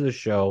can binge the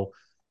show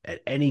at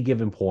any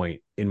given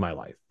point in my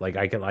life. Like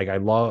I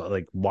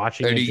love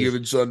watching any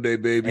given Sunday,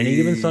 baby. Any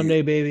given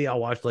Sunday, baby. I'll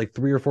watch like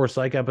 3 or 4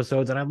 Psych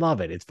episodes and I love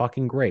it. It's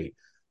fucking great.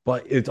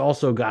 But it's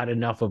also got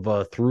enough of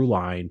a through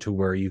line to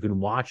where you can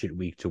watch it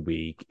week to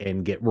week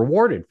and get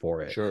rewarded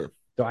for it. Sure.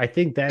 So I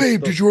think that's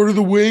Babe, did you order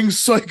the wings?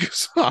 Psych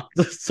is on.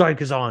 The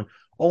Psych is on.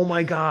 Oh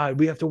my God,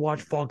 we have to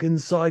watch fucking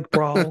Psych,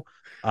 bro.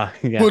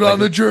 Put on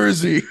the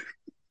jersey.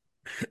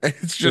 And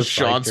it's just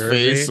Sean's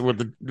face with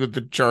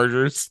the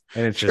Chargers.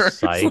 And it's just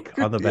Psych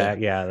on the back.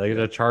 Yeah, like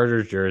a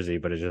Chargers jersey,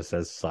 but it just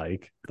says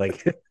Psych.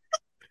 Like it's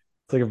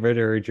like a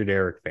very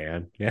generic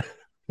fan. Yeah.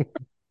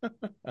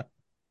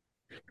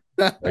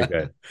 Very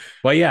good.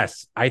 But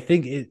yes, I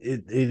think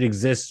it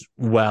exists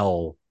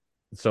well.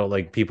 So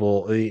like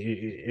people,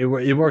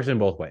 it works in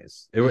both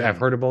ways. I've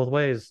heard it both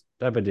ways.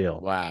 Type of deal.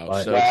 Wow.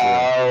 But,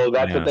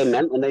 that's what they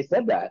meant when they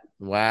said that.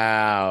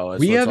 Wow.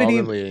 We haven't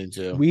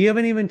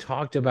even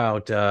talked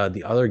about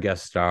the other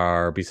guest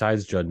star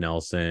besides Judd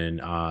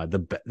Nelson.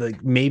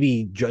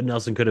 Maybe Judd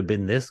Nelson could have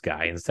been this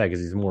guy instead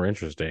because he's more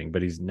interesting,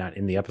 but he's not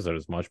in the episode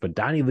as much. But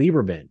Donnie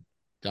Lieberman.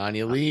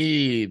 Donnie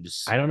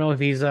Liebs. I don't know if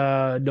he's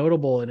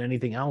notable in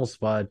anything else,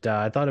 but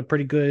I thought a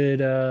pretty good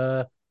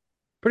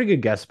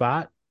guest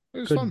spot.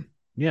 It was fun.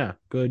 Yeah,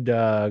 good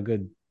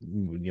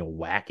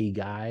wacky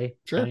guy,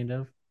 kind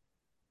of.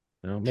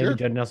 Maybe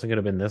Judd Nelson could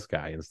have been this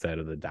guy instead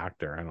of the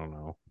doctor. I don't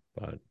know,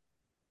 but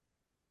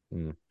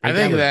I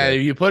think that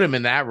if you put him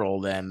in that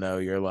role, then though,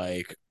 you're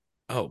like,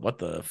 oh, what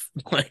the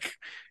like?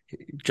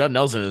 Judd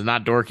Nelson is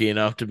not dorky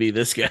enough to be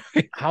this guy.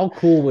 How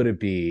cool would it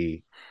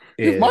be?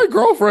 If my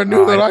girlfriend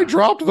knew that I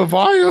dropped the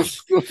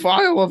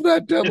file of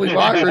that deadly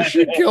virus,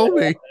 she'd kill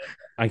me.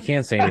 I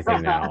can't say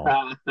anything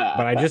now,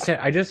 but I just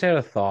had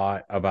a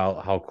thought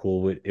about how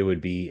cool it would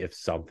be if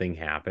something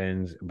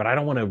happens, but I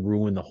don't want to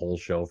ruin the whole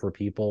show for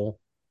people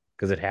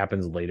because it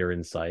happens later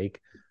in Psych.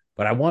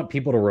 But I want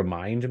people to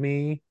remind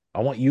me. I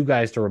want you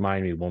guys to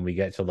remind me when we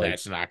get to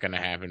That's not going to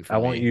happen for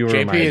me. Want you.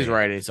 JP is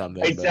writing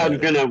something. I'm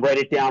going to write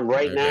it down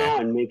right now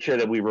and make sure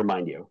that we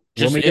remind you.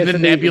 Just in the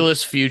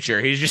nebulous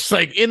future. He's just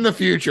like in the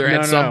future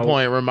at some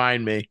point.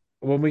 Remind me.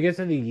 When we get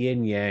to the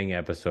Yin Yang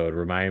episode,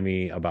 remind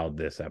me about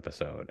this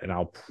episode, and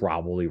I'll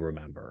probably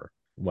remember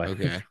what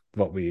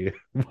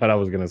I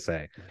was gonna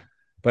say.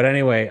 But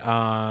anyway,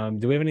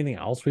 do we have anything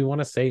else we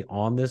want to say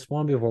on this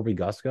one before we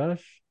gush?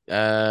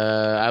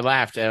 I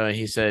laughed when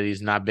he said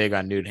he's not big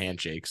on nude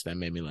handshakes. That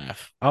made me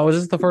laugh. Oh, is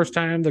this the first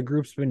time the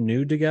group's been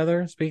nude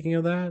together? Speaking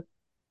of that,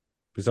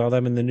 we saw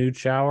them in the nude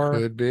shower.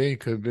 Could be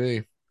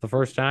the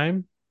first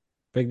time.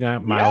 Big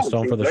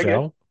milestone for the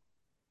show.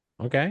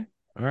 Okay.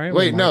 All right.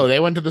 Wait, no, they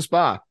went to the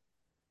spa.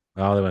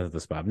 Oh, they went to the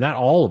spa. Not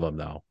all of them,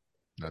 though.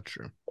 Not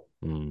true.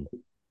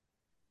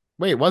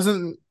 Wait,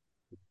 wasn't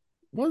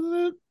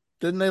it?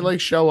 Didn't they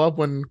show up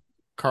when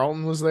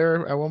Carlton was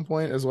there at one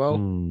point as well?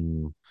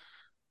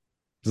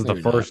 This is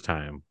the first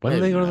time. When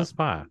did they go to the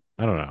spa?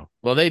 I don't know.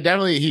 Well,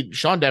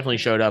 Sean definitely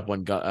showed up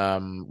when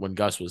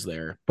Gus was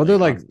there. But they're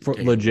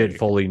legit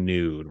fully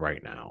nude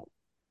right now.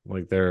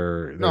 Like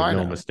there's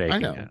no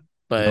mistaking it.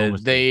 but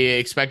mistake. they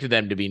expected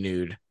them to be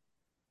nude.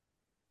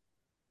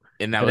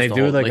 And that And was they the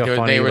do whole, like like a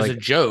funny there was like a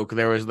joke.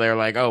 They're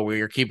like, oh,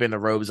 we're keeping the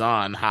robes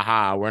on.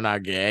 Haha, we're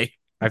not gay.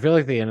 I feel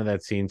like the end of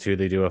that scene too,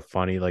 they do a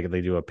funny like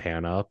they do a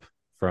pan up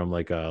from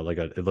like a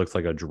it looks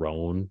like a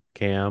drone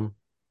cam.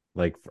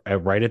 Like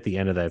right at the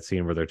end of that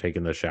scene where they're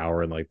taking the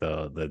shower in like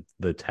the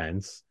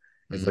tents.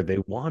 It's like they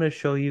want to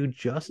show you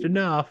just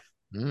enough,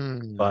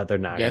 but they're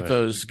not Get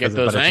gonna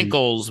those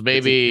ankles, it's a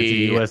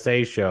baby.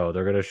 USA show.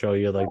 They're gonna show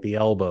you like the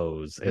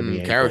elbows and the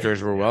ankles.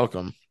 Characters were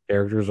welcome.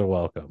 Characters are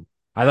welcome.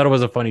 I thought it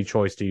was a funny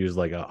choice to use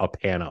like a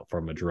pan up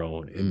from a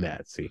drone in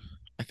that scene.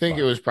 I think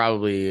it was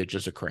probably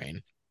just a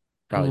crane.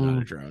 Probably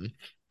not a drone.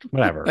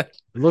 Whatever. It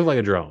looked like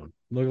a drone.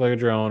 It looked like a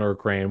drone or a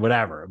crane,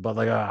 whatever. But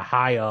like a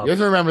high up. You have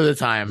to remember the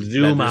time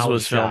zoom that this out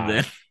was filmed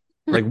in.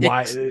 Like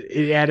why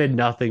it added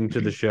nothing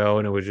to the show,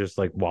 and it was just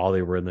like while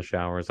they were in the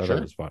showers. I thought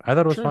it was fun. I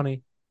thought it was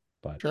funny.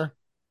 But sure.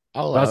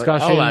 I'll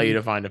allow you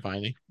to find it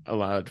funny.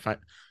 Allow it to find.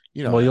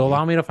 Well, you'll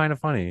allow me to find it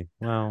funny.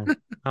 Well,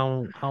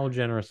 how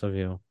generous of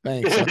you.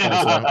 Thanks.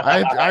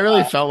 I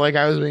really felt like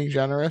I was being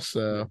generous,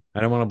 so I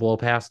didn't want to blow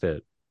past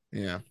it.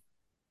 Yeah.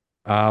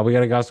 We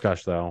got a Gus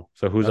Gush though.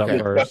 So who's up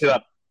first?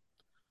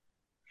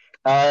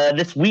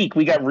 This week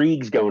we got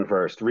Reegs going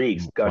first.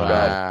 Reegs.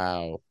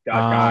 Wow.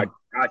 Gosh.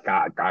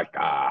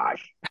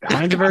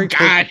 Mine's a very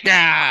quick.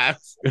 Gosh.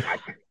 Is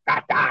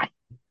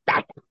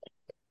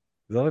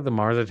that like the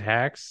Mars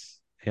Attacks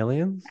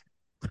aliens?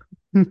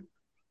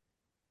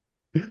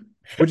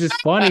 Which is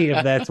funny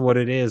if that's what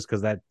it is,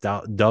 because that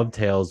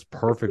dovetails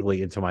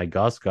perfectly into my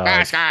Gus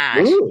Gush.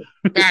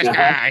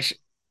 Gosh.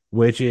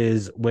 Which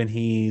is when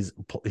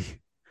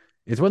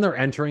it's when they're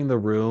entering the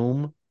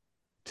room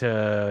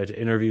to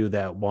interview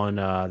that one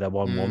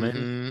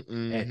woman,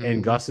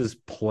 and Gus is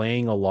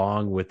playing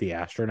along with the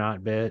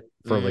astronaut bit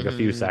for like a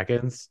few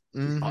seconds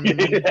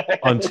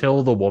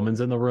until the woman's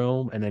in the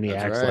room, and then he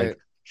acts like,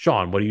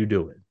 Sean, what are you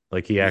doing?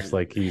 Like he acts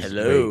like he's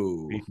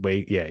hello.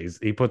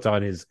 He puts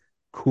on his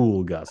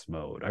cool Gus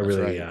mode.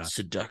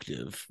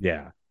 Seductive.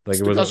 Yeah. Like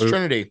it was Gus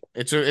Trinity.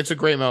 It's a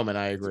great moment.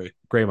 I agree.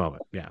 Great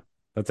moment. Yeah.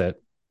 That's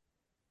it.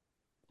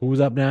 Who's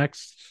up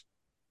next?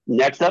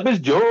 Next up is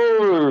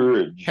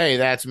George. Hey,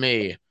 that's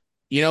me.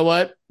 You know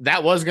what?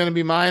 That was going to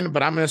be mine,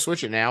 but I'm going to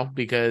switch it now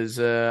because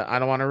I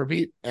don't want to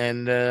repeat,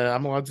 and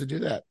I'm allowed to do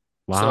that.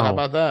 Wow. So how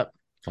about that?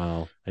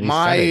 Wow. And he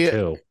said it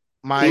too.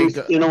 He's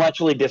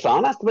intellectually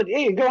dishonest, but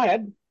hey, go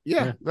ahead.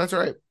 Yeah, that's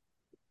right.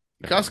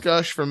 Gus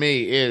Gush for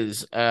me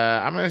is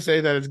I'm going to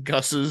say that it's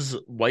Gus's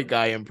white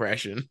guy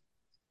impression.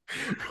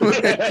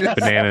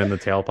 Banana in the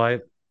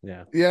tailpipe.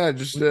 Yeah. Yeah,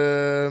 just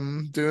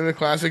doing a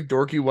classic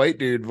dorky white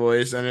dude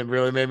voice, and it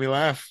really made me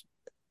laugh.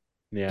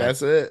 Yeah.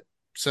 That's it.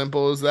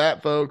 Simple as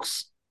that,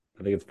 folks.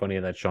 I think it's funny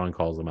that Sean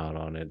calls him out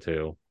on it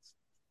too.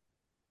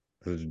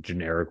 It's a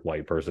generic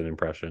white person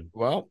impression.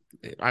 Well,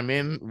 I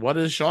mean, what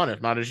is Sean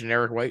if not a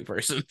generic white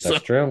person?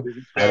 That's true.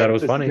 I thought it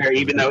was funny.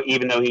 Even though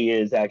he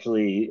is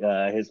actually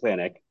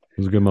Hispanic. It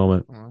was a good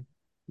moment.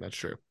 That's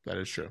true. That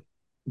is true.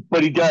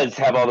 But he does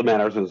have all the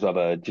mannerisms of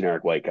a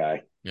generic white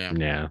guy. Yeah.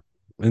 Yeah.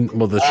 And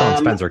well, the Sean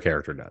Spencer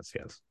character does,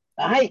 yes.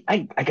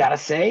 I gotta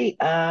say,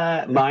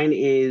 mine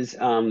is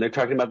they're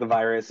talking about the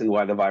virus and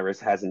why the virus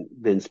hasn't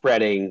been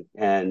spreading,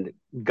 and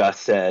Gus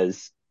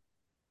says,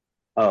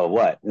 "Oh,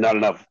 what? Not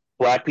enough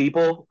black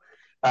people,"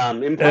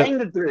 implying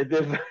that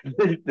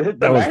the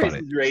virus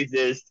is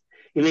racist.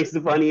 He makes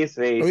the funniest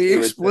face. He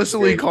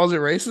explicitly calls it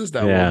racist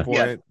at one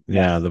point.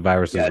 Yeah, the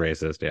virus is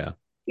racist. Yeah.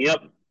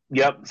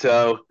 Yep.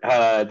 So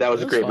that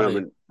was a great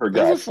moment for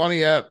Gus. It was a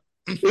funny app.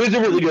 It was a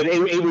really good.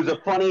 It was a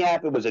funny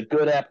app. It was a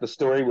good app. The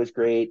story was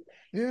great.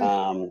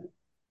 Yeah.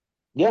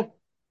 Yeah.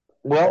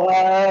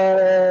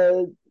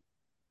 Well,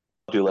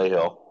 Dule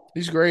Hill.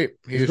 He's great.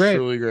 He's great.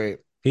 Truly great.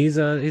 He's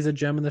a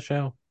gem in the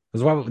show.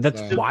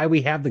 That's why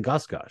we have the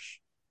Gus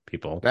Gush,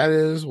 people. That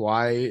is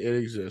why it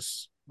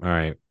exists. All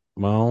right.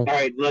 Well. All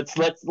right. Let's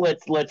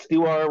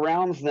do our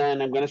rounds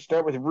then. I'm going to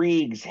start with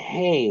Reegs.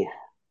 Hey,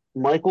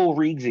 Michael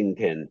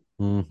Reegsington.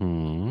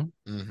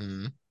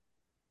 Mm-hmm.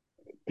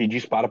 Did you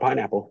spot a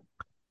pineapple?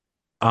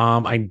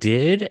 I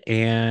did,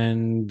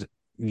 and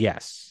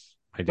yes.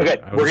 I did.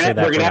 Okay,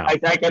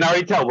 I can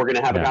already tell we're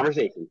gonna have a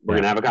conversation. We're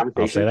gonna have a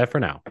conversation. I'll say that for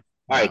now. All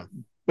right,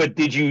 but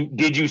did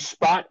you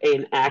spot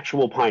an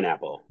actual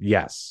pineapple?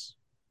 Yes.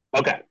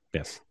 Okay.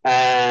 Yes.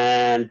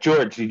 And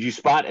George, did you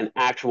spot an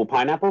actual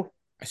pineapple?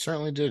 I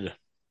certainly did.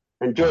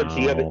 And George,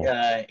 do you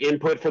have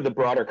input for the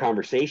broader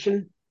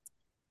conversation?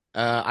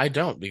 I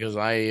don't, because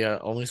I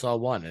only saw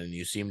one, and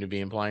you seem to be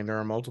implying there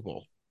are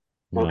multiple.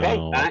 Okay,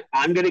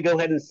 I'm going to go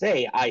ahead and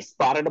say I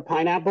spotted a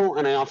pineapple,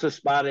 and I also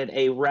spotted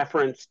a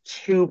reference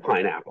to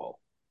pineapple.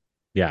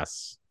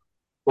 Yes.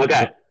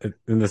 Okay.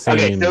 In the same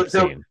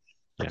scene.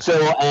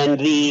 So, and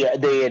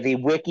the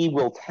wiki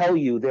will tell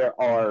you there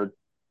are,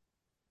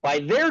 by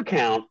their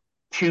count,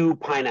 2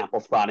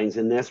 pineapple spottings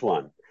in this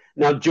one.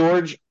 Now,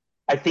 George,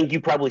 I think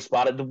you probably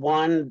spotted the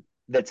one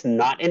that's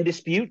not in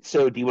dispute.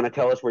 So, do you want to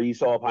tell us where you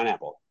saw a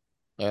pineapple?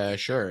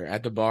 Sure.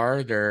 At the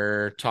bar,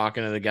 they're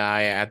talking to the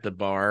guy at the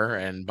bar,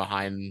 and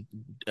behind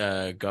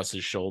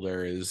Gus's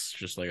shoulder is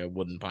just like a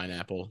wooden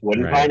pineapple.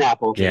 Wooden Right.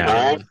 pineapple.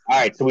 Yeah. All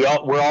right. So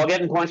we're all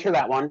getting points for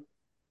that one.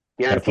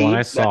 That's the one I Guaranteed.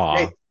 That's saw.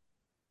 great.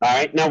 All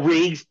right, now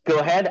Reeves, go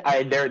ahead.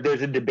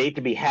 There's a debate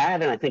to be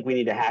had, and I think we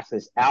need to hash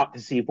this out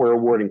to see if we're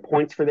awarding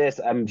points for this.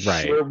 I'm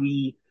Right. sure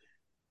we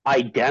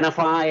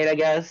identified, I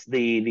guess,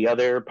 the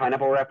other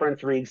pineapple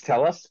reference. Reeves,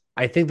 tell us.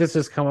 I think this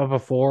has come up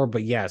before,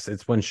 but yes,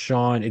 it's when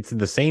Sean, it's in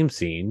the same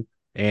scene,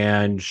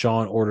 and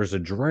Sean orders a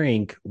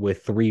drink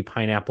with 3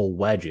 pineapple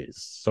wedges.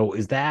 So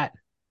is the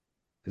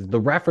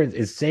reference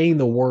is saying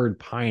the word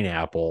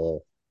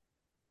pineapple?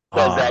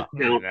 Does that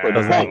count for the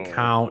Does that point?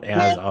 count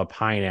as a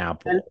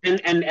pineapple?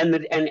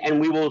 And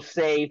we will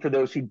say for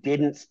those who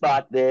didn't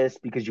spot this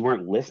because you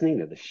weren't listening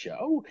to the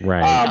show,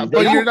 Right.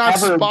 But you're not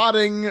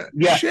spotting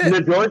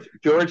shit. No,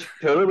 George,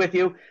 totally with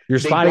you. You're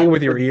spotting it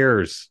with your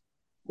ears.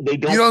 They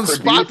don't. You don't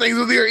spot things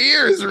with your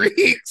ears,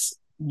 Reeks.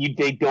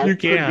 They don't. You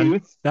can.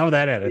 Produce, Not with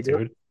that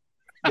attitude.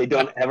 They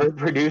don't ever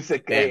produce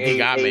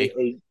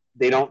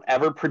they don't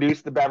ever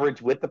produce the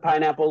beverage with the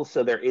pineapple,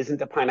 so there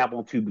isn't a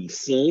pineapple to be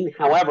seen.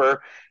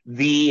 However,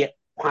 the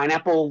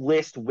pineapple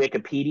list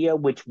Wikipedia,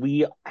 which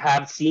we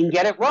have seen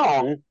get it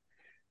wrong,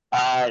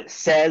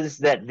 says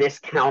that this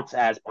counts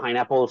as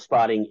pineapple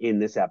spotting in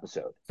this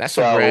episode. That's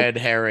some red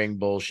herring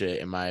bullshit,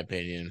 in my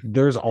opinion.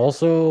 There's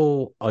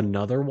also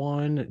another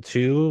one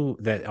too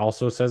that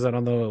also says that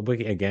on the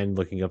wiki. Again,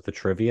 looking up the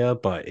trivia,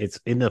 but it's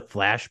in the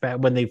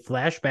flashback when they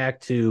flash back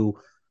to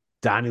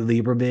Donnie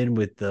Lieberman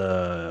with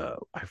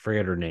I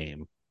forget her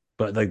name,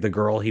 but like the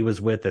girl he was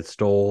with that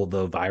stole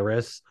the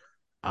virus.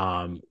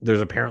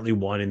 There's apparently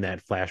one in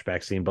that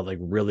flashback scene, but like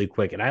really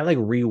quick, and I like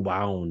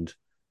rewound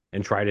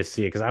and try to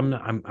see it because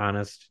I'm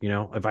honest,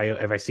 if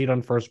I see it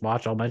on first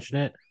watch, I'll mention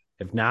it.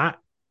 If not,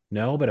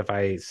 no. But if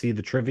I see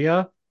the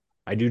trivia,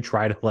 I do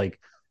try to like,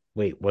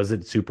 wait, was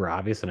it super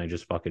obvious and I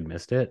just fucking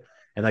missed it?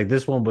 And like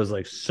this one was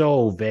like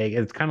so vague.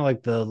 It's kind of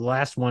like the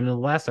last one in the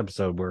last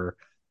episode where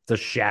it's a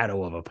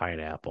shadow of a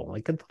pineapple.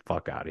 Like, get the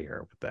fuck out of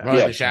here with that.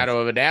 Right, the shadow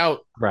of a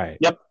doubt. Right.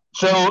 Yep.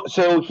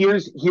 So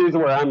here's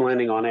where I'm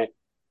landing on it.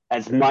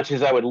 As much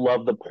as I would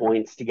love the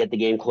points to get the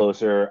game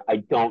closer, I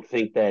don't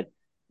think that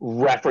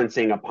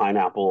referencing a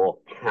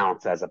pineapple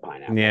counts as a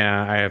pineapple.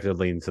 Yeah, I have to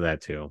lean to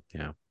that too.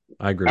 Yeah,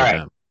 I agree with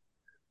that.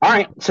 All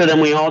right, so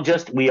then we all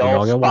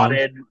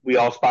spotted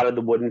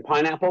the wooden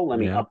pineapple. Let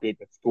me update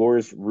the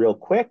scores real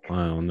quick.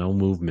 Wow, no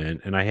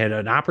movement, and I had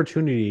an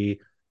opportunity.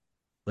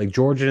 Like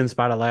George didn't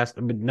spot it last.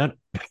 I mean,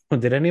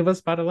 did any of us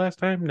spot it last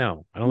time?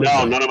 No, I don't.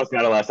 No, none of us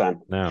got it last time.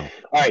 No.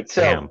 All right,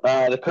 so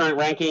the current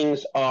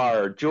rankings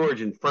are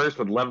George in first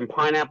with 11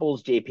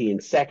 pineapples, JP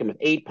in second with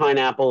 8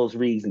 pineapples,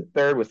 Reeves in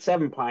third with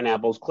 7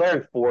 pineapples,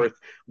 Claire in fourth,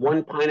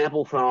 1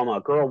 pineapple from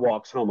A Girl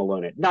Walks Home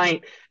Alone at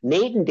Night.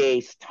 Nate and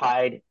Dace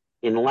tied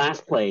in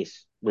last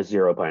place with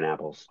 0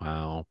 pineapples.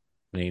 Wow,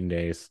 Nate and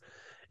Dace.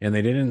 And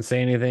they didn't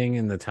say anything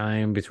in the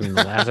time between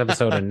the last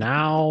episode and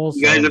now.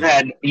 You guys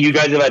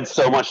have had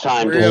so much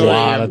time. Really a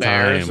lot of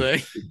time.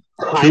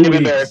 Kind of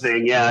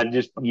embarrassing. Yeah,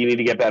 just you need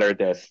to get better at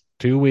this.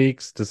 2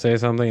 weeks to say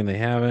something and they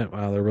haven't.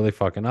 Wow, they're really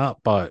fucking up.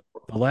 But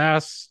the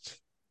last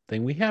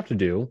thing we have to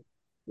do,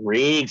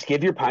 Reeves,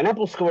 give your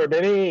pineapple score,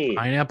 baby.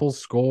 Pineapple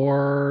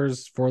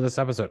scores for this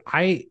episode.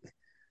 I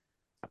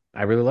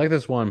really like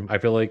this one. I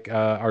feel like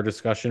our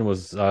discussion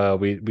was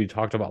we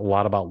talked about a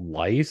lot about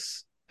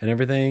lice and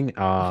everything.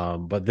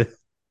 But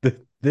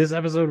this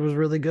episode was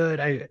really good.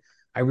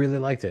 I really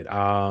liked it.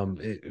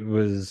 It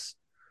was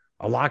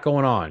a lot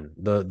going on.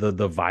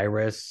 The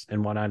virus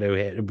and whatnot.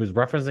 It was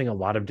referencing a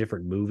lot of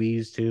different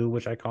movies too,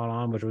 which I caught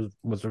on, which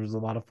was a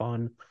lot of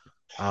fun.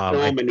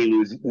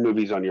 Many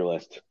movies on your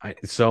list.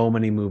 So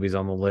many movies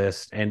on the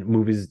list and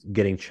movies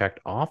getting checked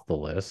off the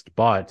list.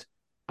 But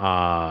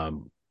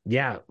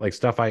yeah, like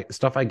stuff I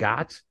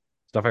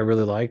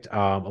really liked.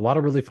 A lot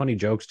of really funny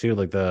jokes too.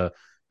 Like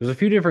there's a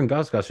few different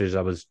Gus Gussers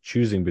I was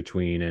choosing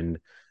between and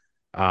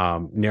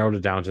narrowed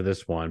it down to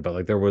this one. But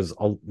like there was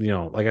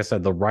like I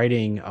said, the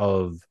writing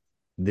of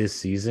this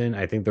season,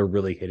 I think they're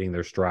really hitting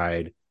their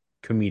stride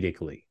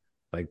comedically.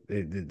 Like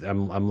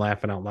I'm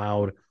laughing out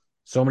loud.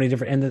 So many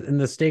different and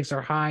the stakes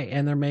are high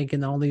and they're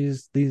making all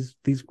these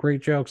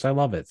great jokes. I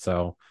love it.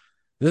 So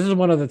this is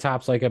one of the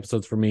top psych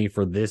episodes for me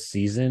for this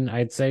season,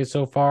 I'd say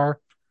so far.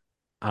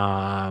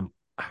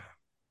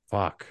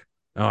 Fuck.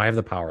 Oh, I have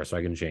the power, so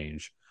I can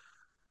change.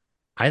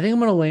 I think I'm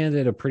going to land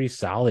at a pretty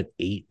solid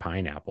 8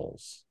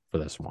 pineapples for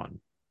this one.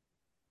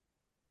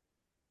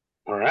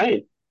 All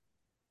right.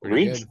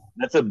 Reeks,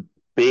 that's a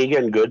big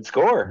and good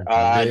score.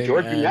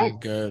 George, you next.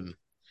 Good.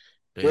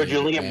 George, you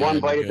only get 1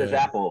 bite at this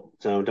apple,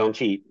 so don't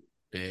cheat.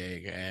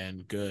 Big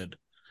and good.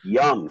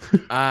 Yum.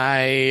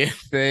 I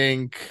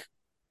think,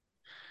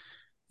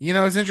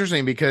 it's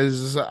interesting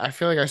because I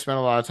feel like I spent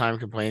a lot of time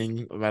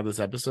complaining about this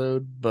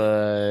episode,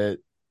 but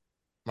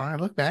when I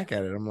look back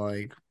at it, I'm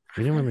like,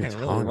 we didn't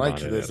really like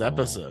this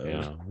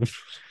episode.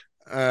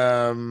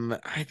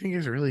 I think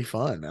it's really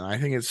fun, and I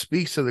think it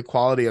speaks to the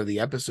quality of the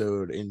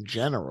episode in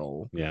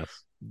general. Yes.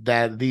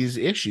 that these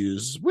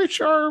issues,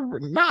 which are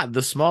not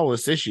the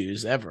smallest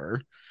issues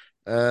ever,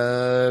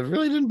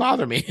 really didn't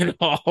bother me at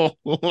all.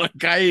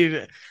 Like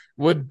I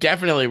would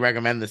definitely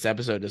recommend this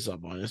episode to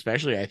someone,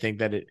 especially I think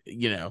that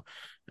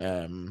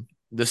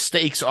the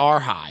stakes are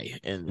high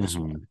in this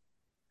one.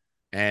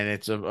 And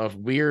it's a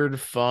weird,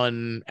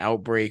 fun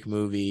outbreak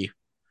movie.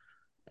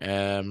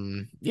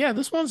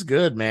 This one's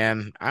good,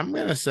 man. I'm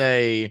gonna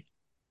say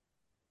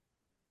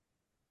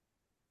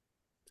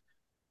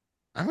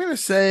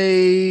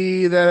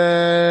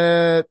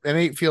that an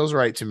 8 feels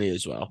right to me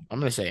as well. I'm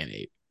gonna say an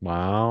 8.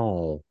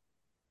 Wow.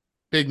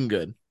 Big and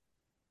good.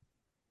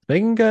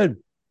 Big and good.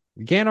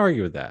 You can't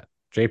argue with that.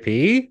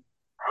 JP?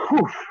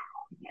 Whew.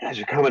 You guys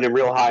are coming in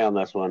real high on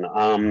this one.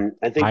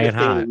 I think High the and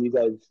thing hot.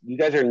 that you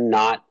guys are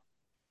not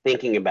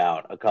thinking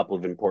about a couple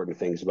of important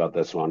things about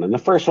this one. And the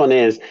first one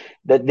is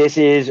that this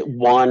is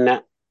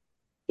one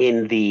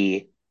in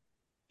the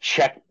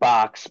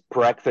checkbox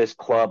Breakfast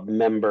Club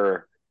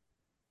member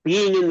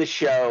being in the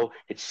show.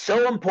 It's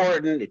so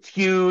important. It's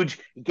huge.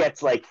 He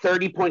gets like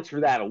 30 points for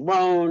that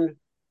alone.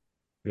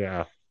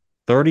 Yeah.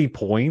 30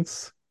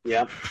 points?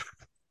 Yeah.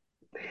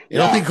 It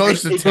only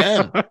goes to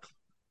 10.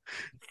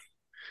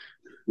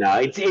 No,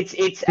 I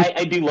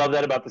do love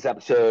that about this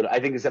episode. I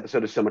think this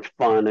episode is so much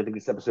fun. I think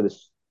this episode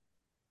is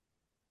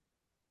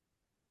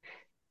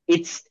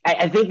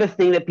I think the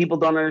thing that people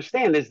don't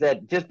understand is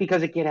that just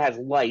because a kid has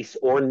lice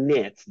or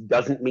nits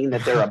doesn't mean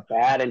that they're a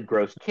bad and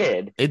gross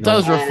kid. It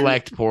does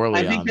reflect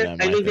poorly on them.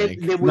 I think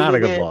that not a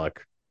good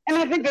look. And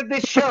I think that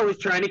this show is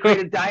trying to create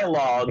a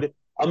dialogue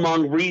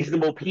among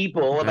reasonable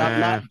people about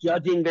not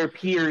judging their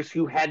peers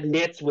who had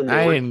nits when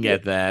they were didn't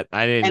get that.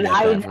 I didn't.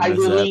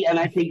 And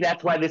I think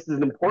that's why this is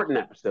an important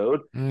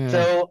episode.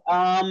 So,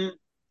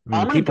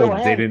 people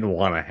they didn't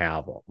want to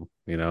have them.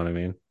 You know what I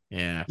mean?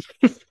 Yeah.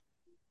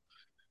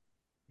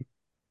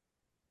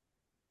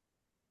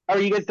 Are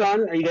you guys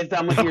done? Are you guys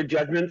done with your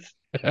judgments?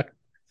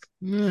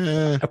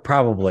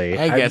 Probably.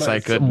 I guess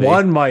I could.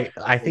 One might.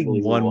 I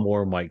think one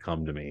more might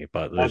come to me,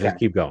 but let's just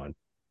keep going.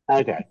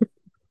 Okay.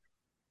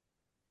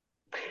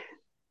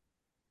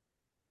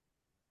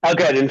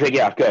 Okay, I didn't pick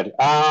you off. Good.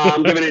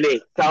 Give it an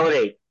 8. Solid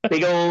 8.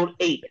 Big old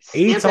 8.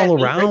 8's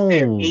all around.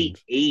 Right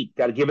 8.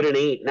 Got to give it an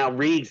 8. Now,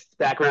 Reeves,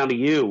 back around to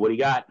you. What do you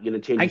got? You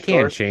gonna change? I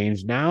can't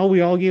change now.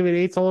 We all give it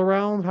 8s all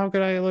around. How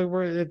could I? Like,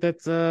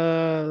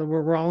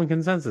 we're all in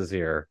consensus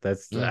here.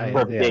 That's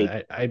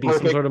I'd be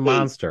some sort of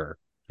monster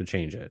to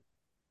change it.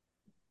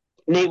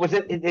 Nate, was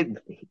it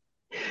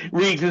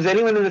Reeves? Was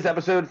anyone in this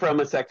episode from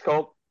a sex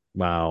cult?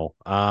 Wow.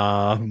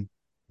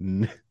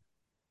 Again,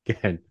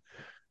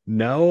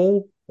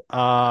 no.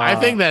 I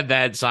think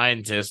that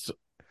scientist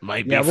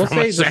might be. Yeah, we'll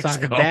say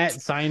that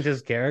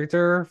scientist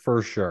character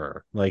for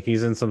sure. Like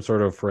he's in some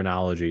sort of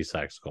phrenology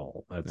sex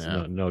cult. That's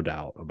no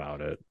doubt about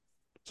it.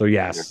 So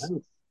yes,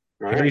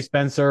 Harry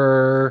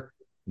Spencer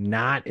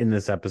not in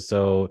this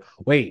episode.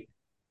 Wait,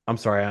 I'm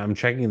sorry. I'm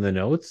checking the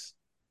notes.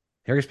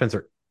 Harry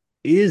Spencer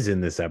is in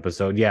this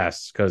episode.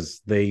 Yes,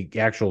 because the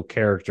actual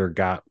character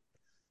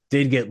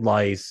did get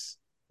lice.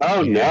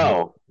 Oh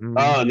no!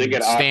 Oh, and they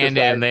get stand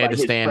in. They had to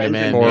stand him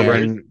in.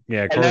 Corbin,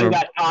 and then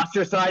got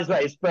ostracized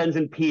by his friends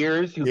and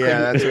peers who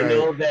couldn't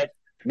handle that.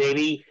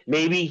 Maybe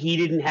he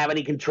didn't have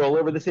any control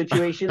over the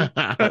situation.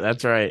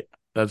 That's right.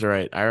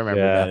 I remember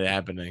that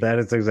happening. That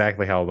is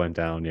exactly how it went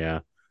down.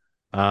 Yeah.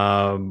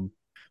 But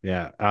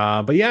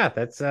yeah,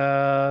 that's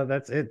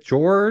it.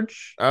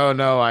 George. Oh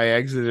no! I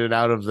exited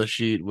out of the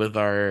sheet with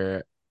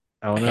our.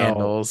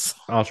 Handles.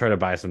 I'll try to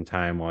buy some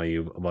time while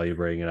you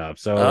bring it up.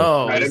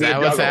 So, is that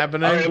what's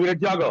happening? All right, I'm gonna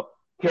juggle.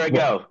 Here I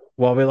go.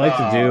 What we like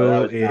to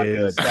do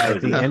is at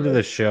the end of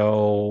the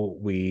show,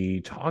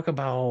 we talk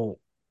about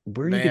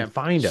where you can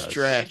find us,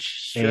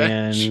 stretch,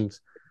 and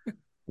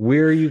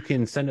where you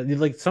can send it.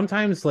 Like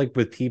sometimes, like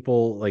with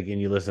people, like and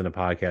you listen to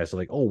podcasts,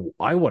 like, oh,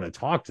 I want to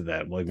talk to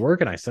them. Like, where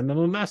can I send them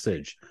a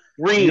message?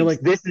 Reeves,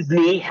 like, this is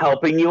me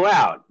helping you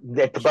out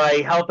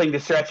by helping to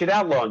stretch it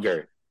out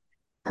longer.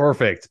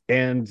 Perfect.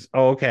 And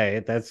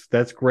okay,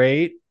 that's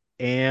great.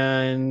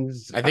 And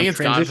I think it's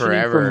gone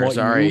forever.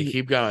 Sorry,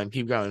 keep going.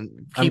 Keep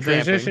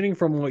transitioning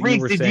from what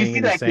you were saying. Did you see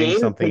that game?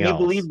 Something Can you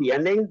else. believe the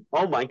ending?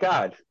 Oh my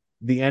god.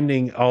 The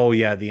ending. Oh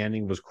yeah, the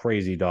ending was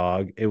crazy,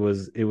 dog. It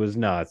was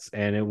nuts,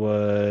 and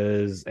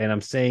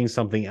I'm saying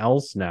something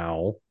else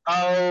now.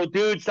 Oh,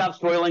 dude, stop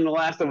spoiling The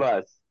Last of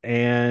Us.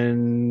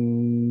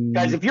 And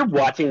guys, if you're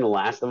watching The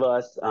Last of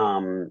Us,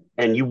 and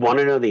you want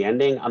to know the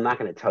ending, I'm not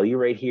going to tell you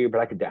right here,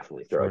 but I could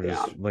definitely throw it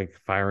down. Like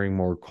firing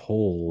more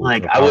coal.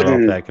 Like I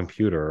wouldn't off that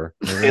computer.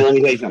 Hey, let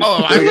me tell you something.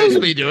 Oh, I'm supposed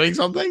to be doing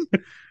something.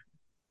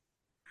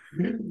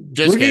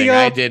 Just kidding.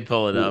 I did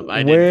pull it up.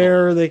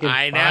 They can.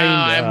 I know.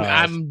 Find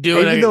I'm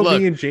doing it.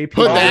 Look,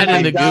 put that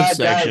in the goose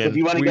section. Guys, if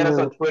you want to get us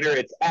on Twitter,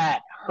 it's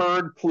at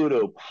Heard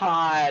Pluto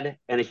Pod,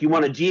 and if you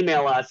want to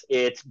Gmail us,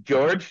 it's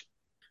George.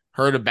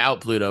 Heard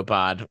about Pluto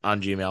Pod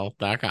on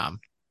gmail.com.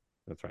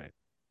 That's right.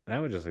 I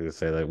would just like to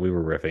say that we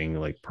were riffing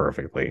like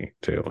perfectly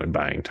too and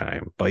buying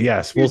time. But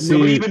yes, we'll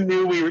Nobody see. even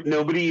knew we were.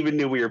 Nobody even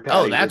knew we were.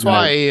 Oh, that's No.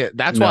 why.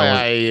 That's No why one-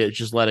 I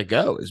just let it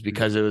go. Is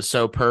because it was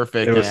so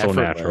perfect. It was and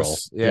so natural.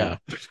 effortless. Yeah.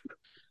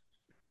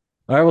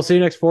 All right, we'll see you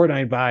next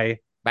fortnight. Bye.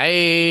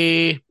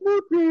 Bye.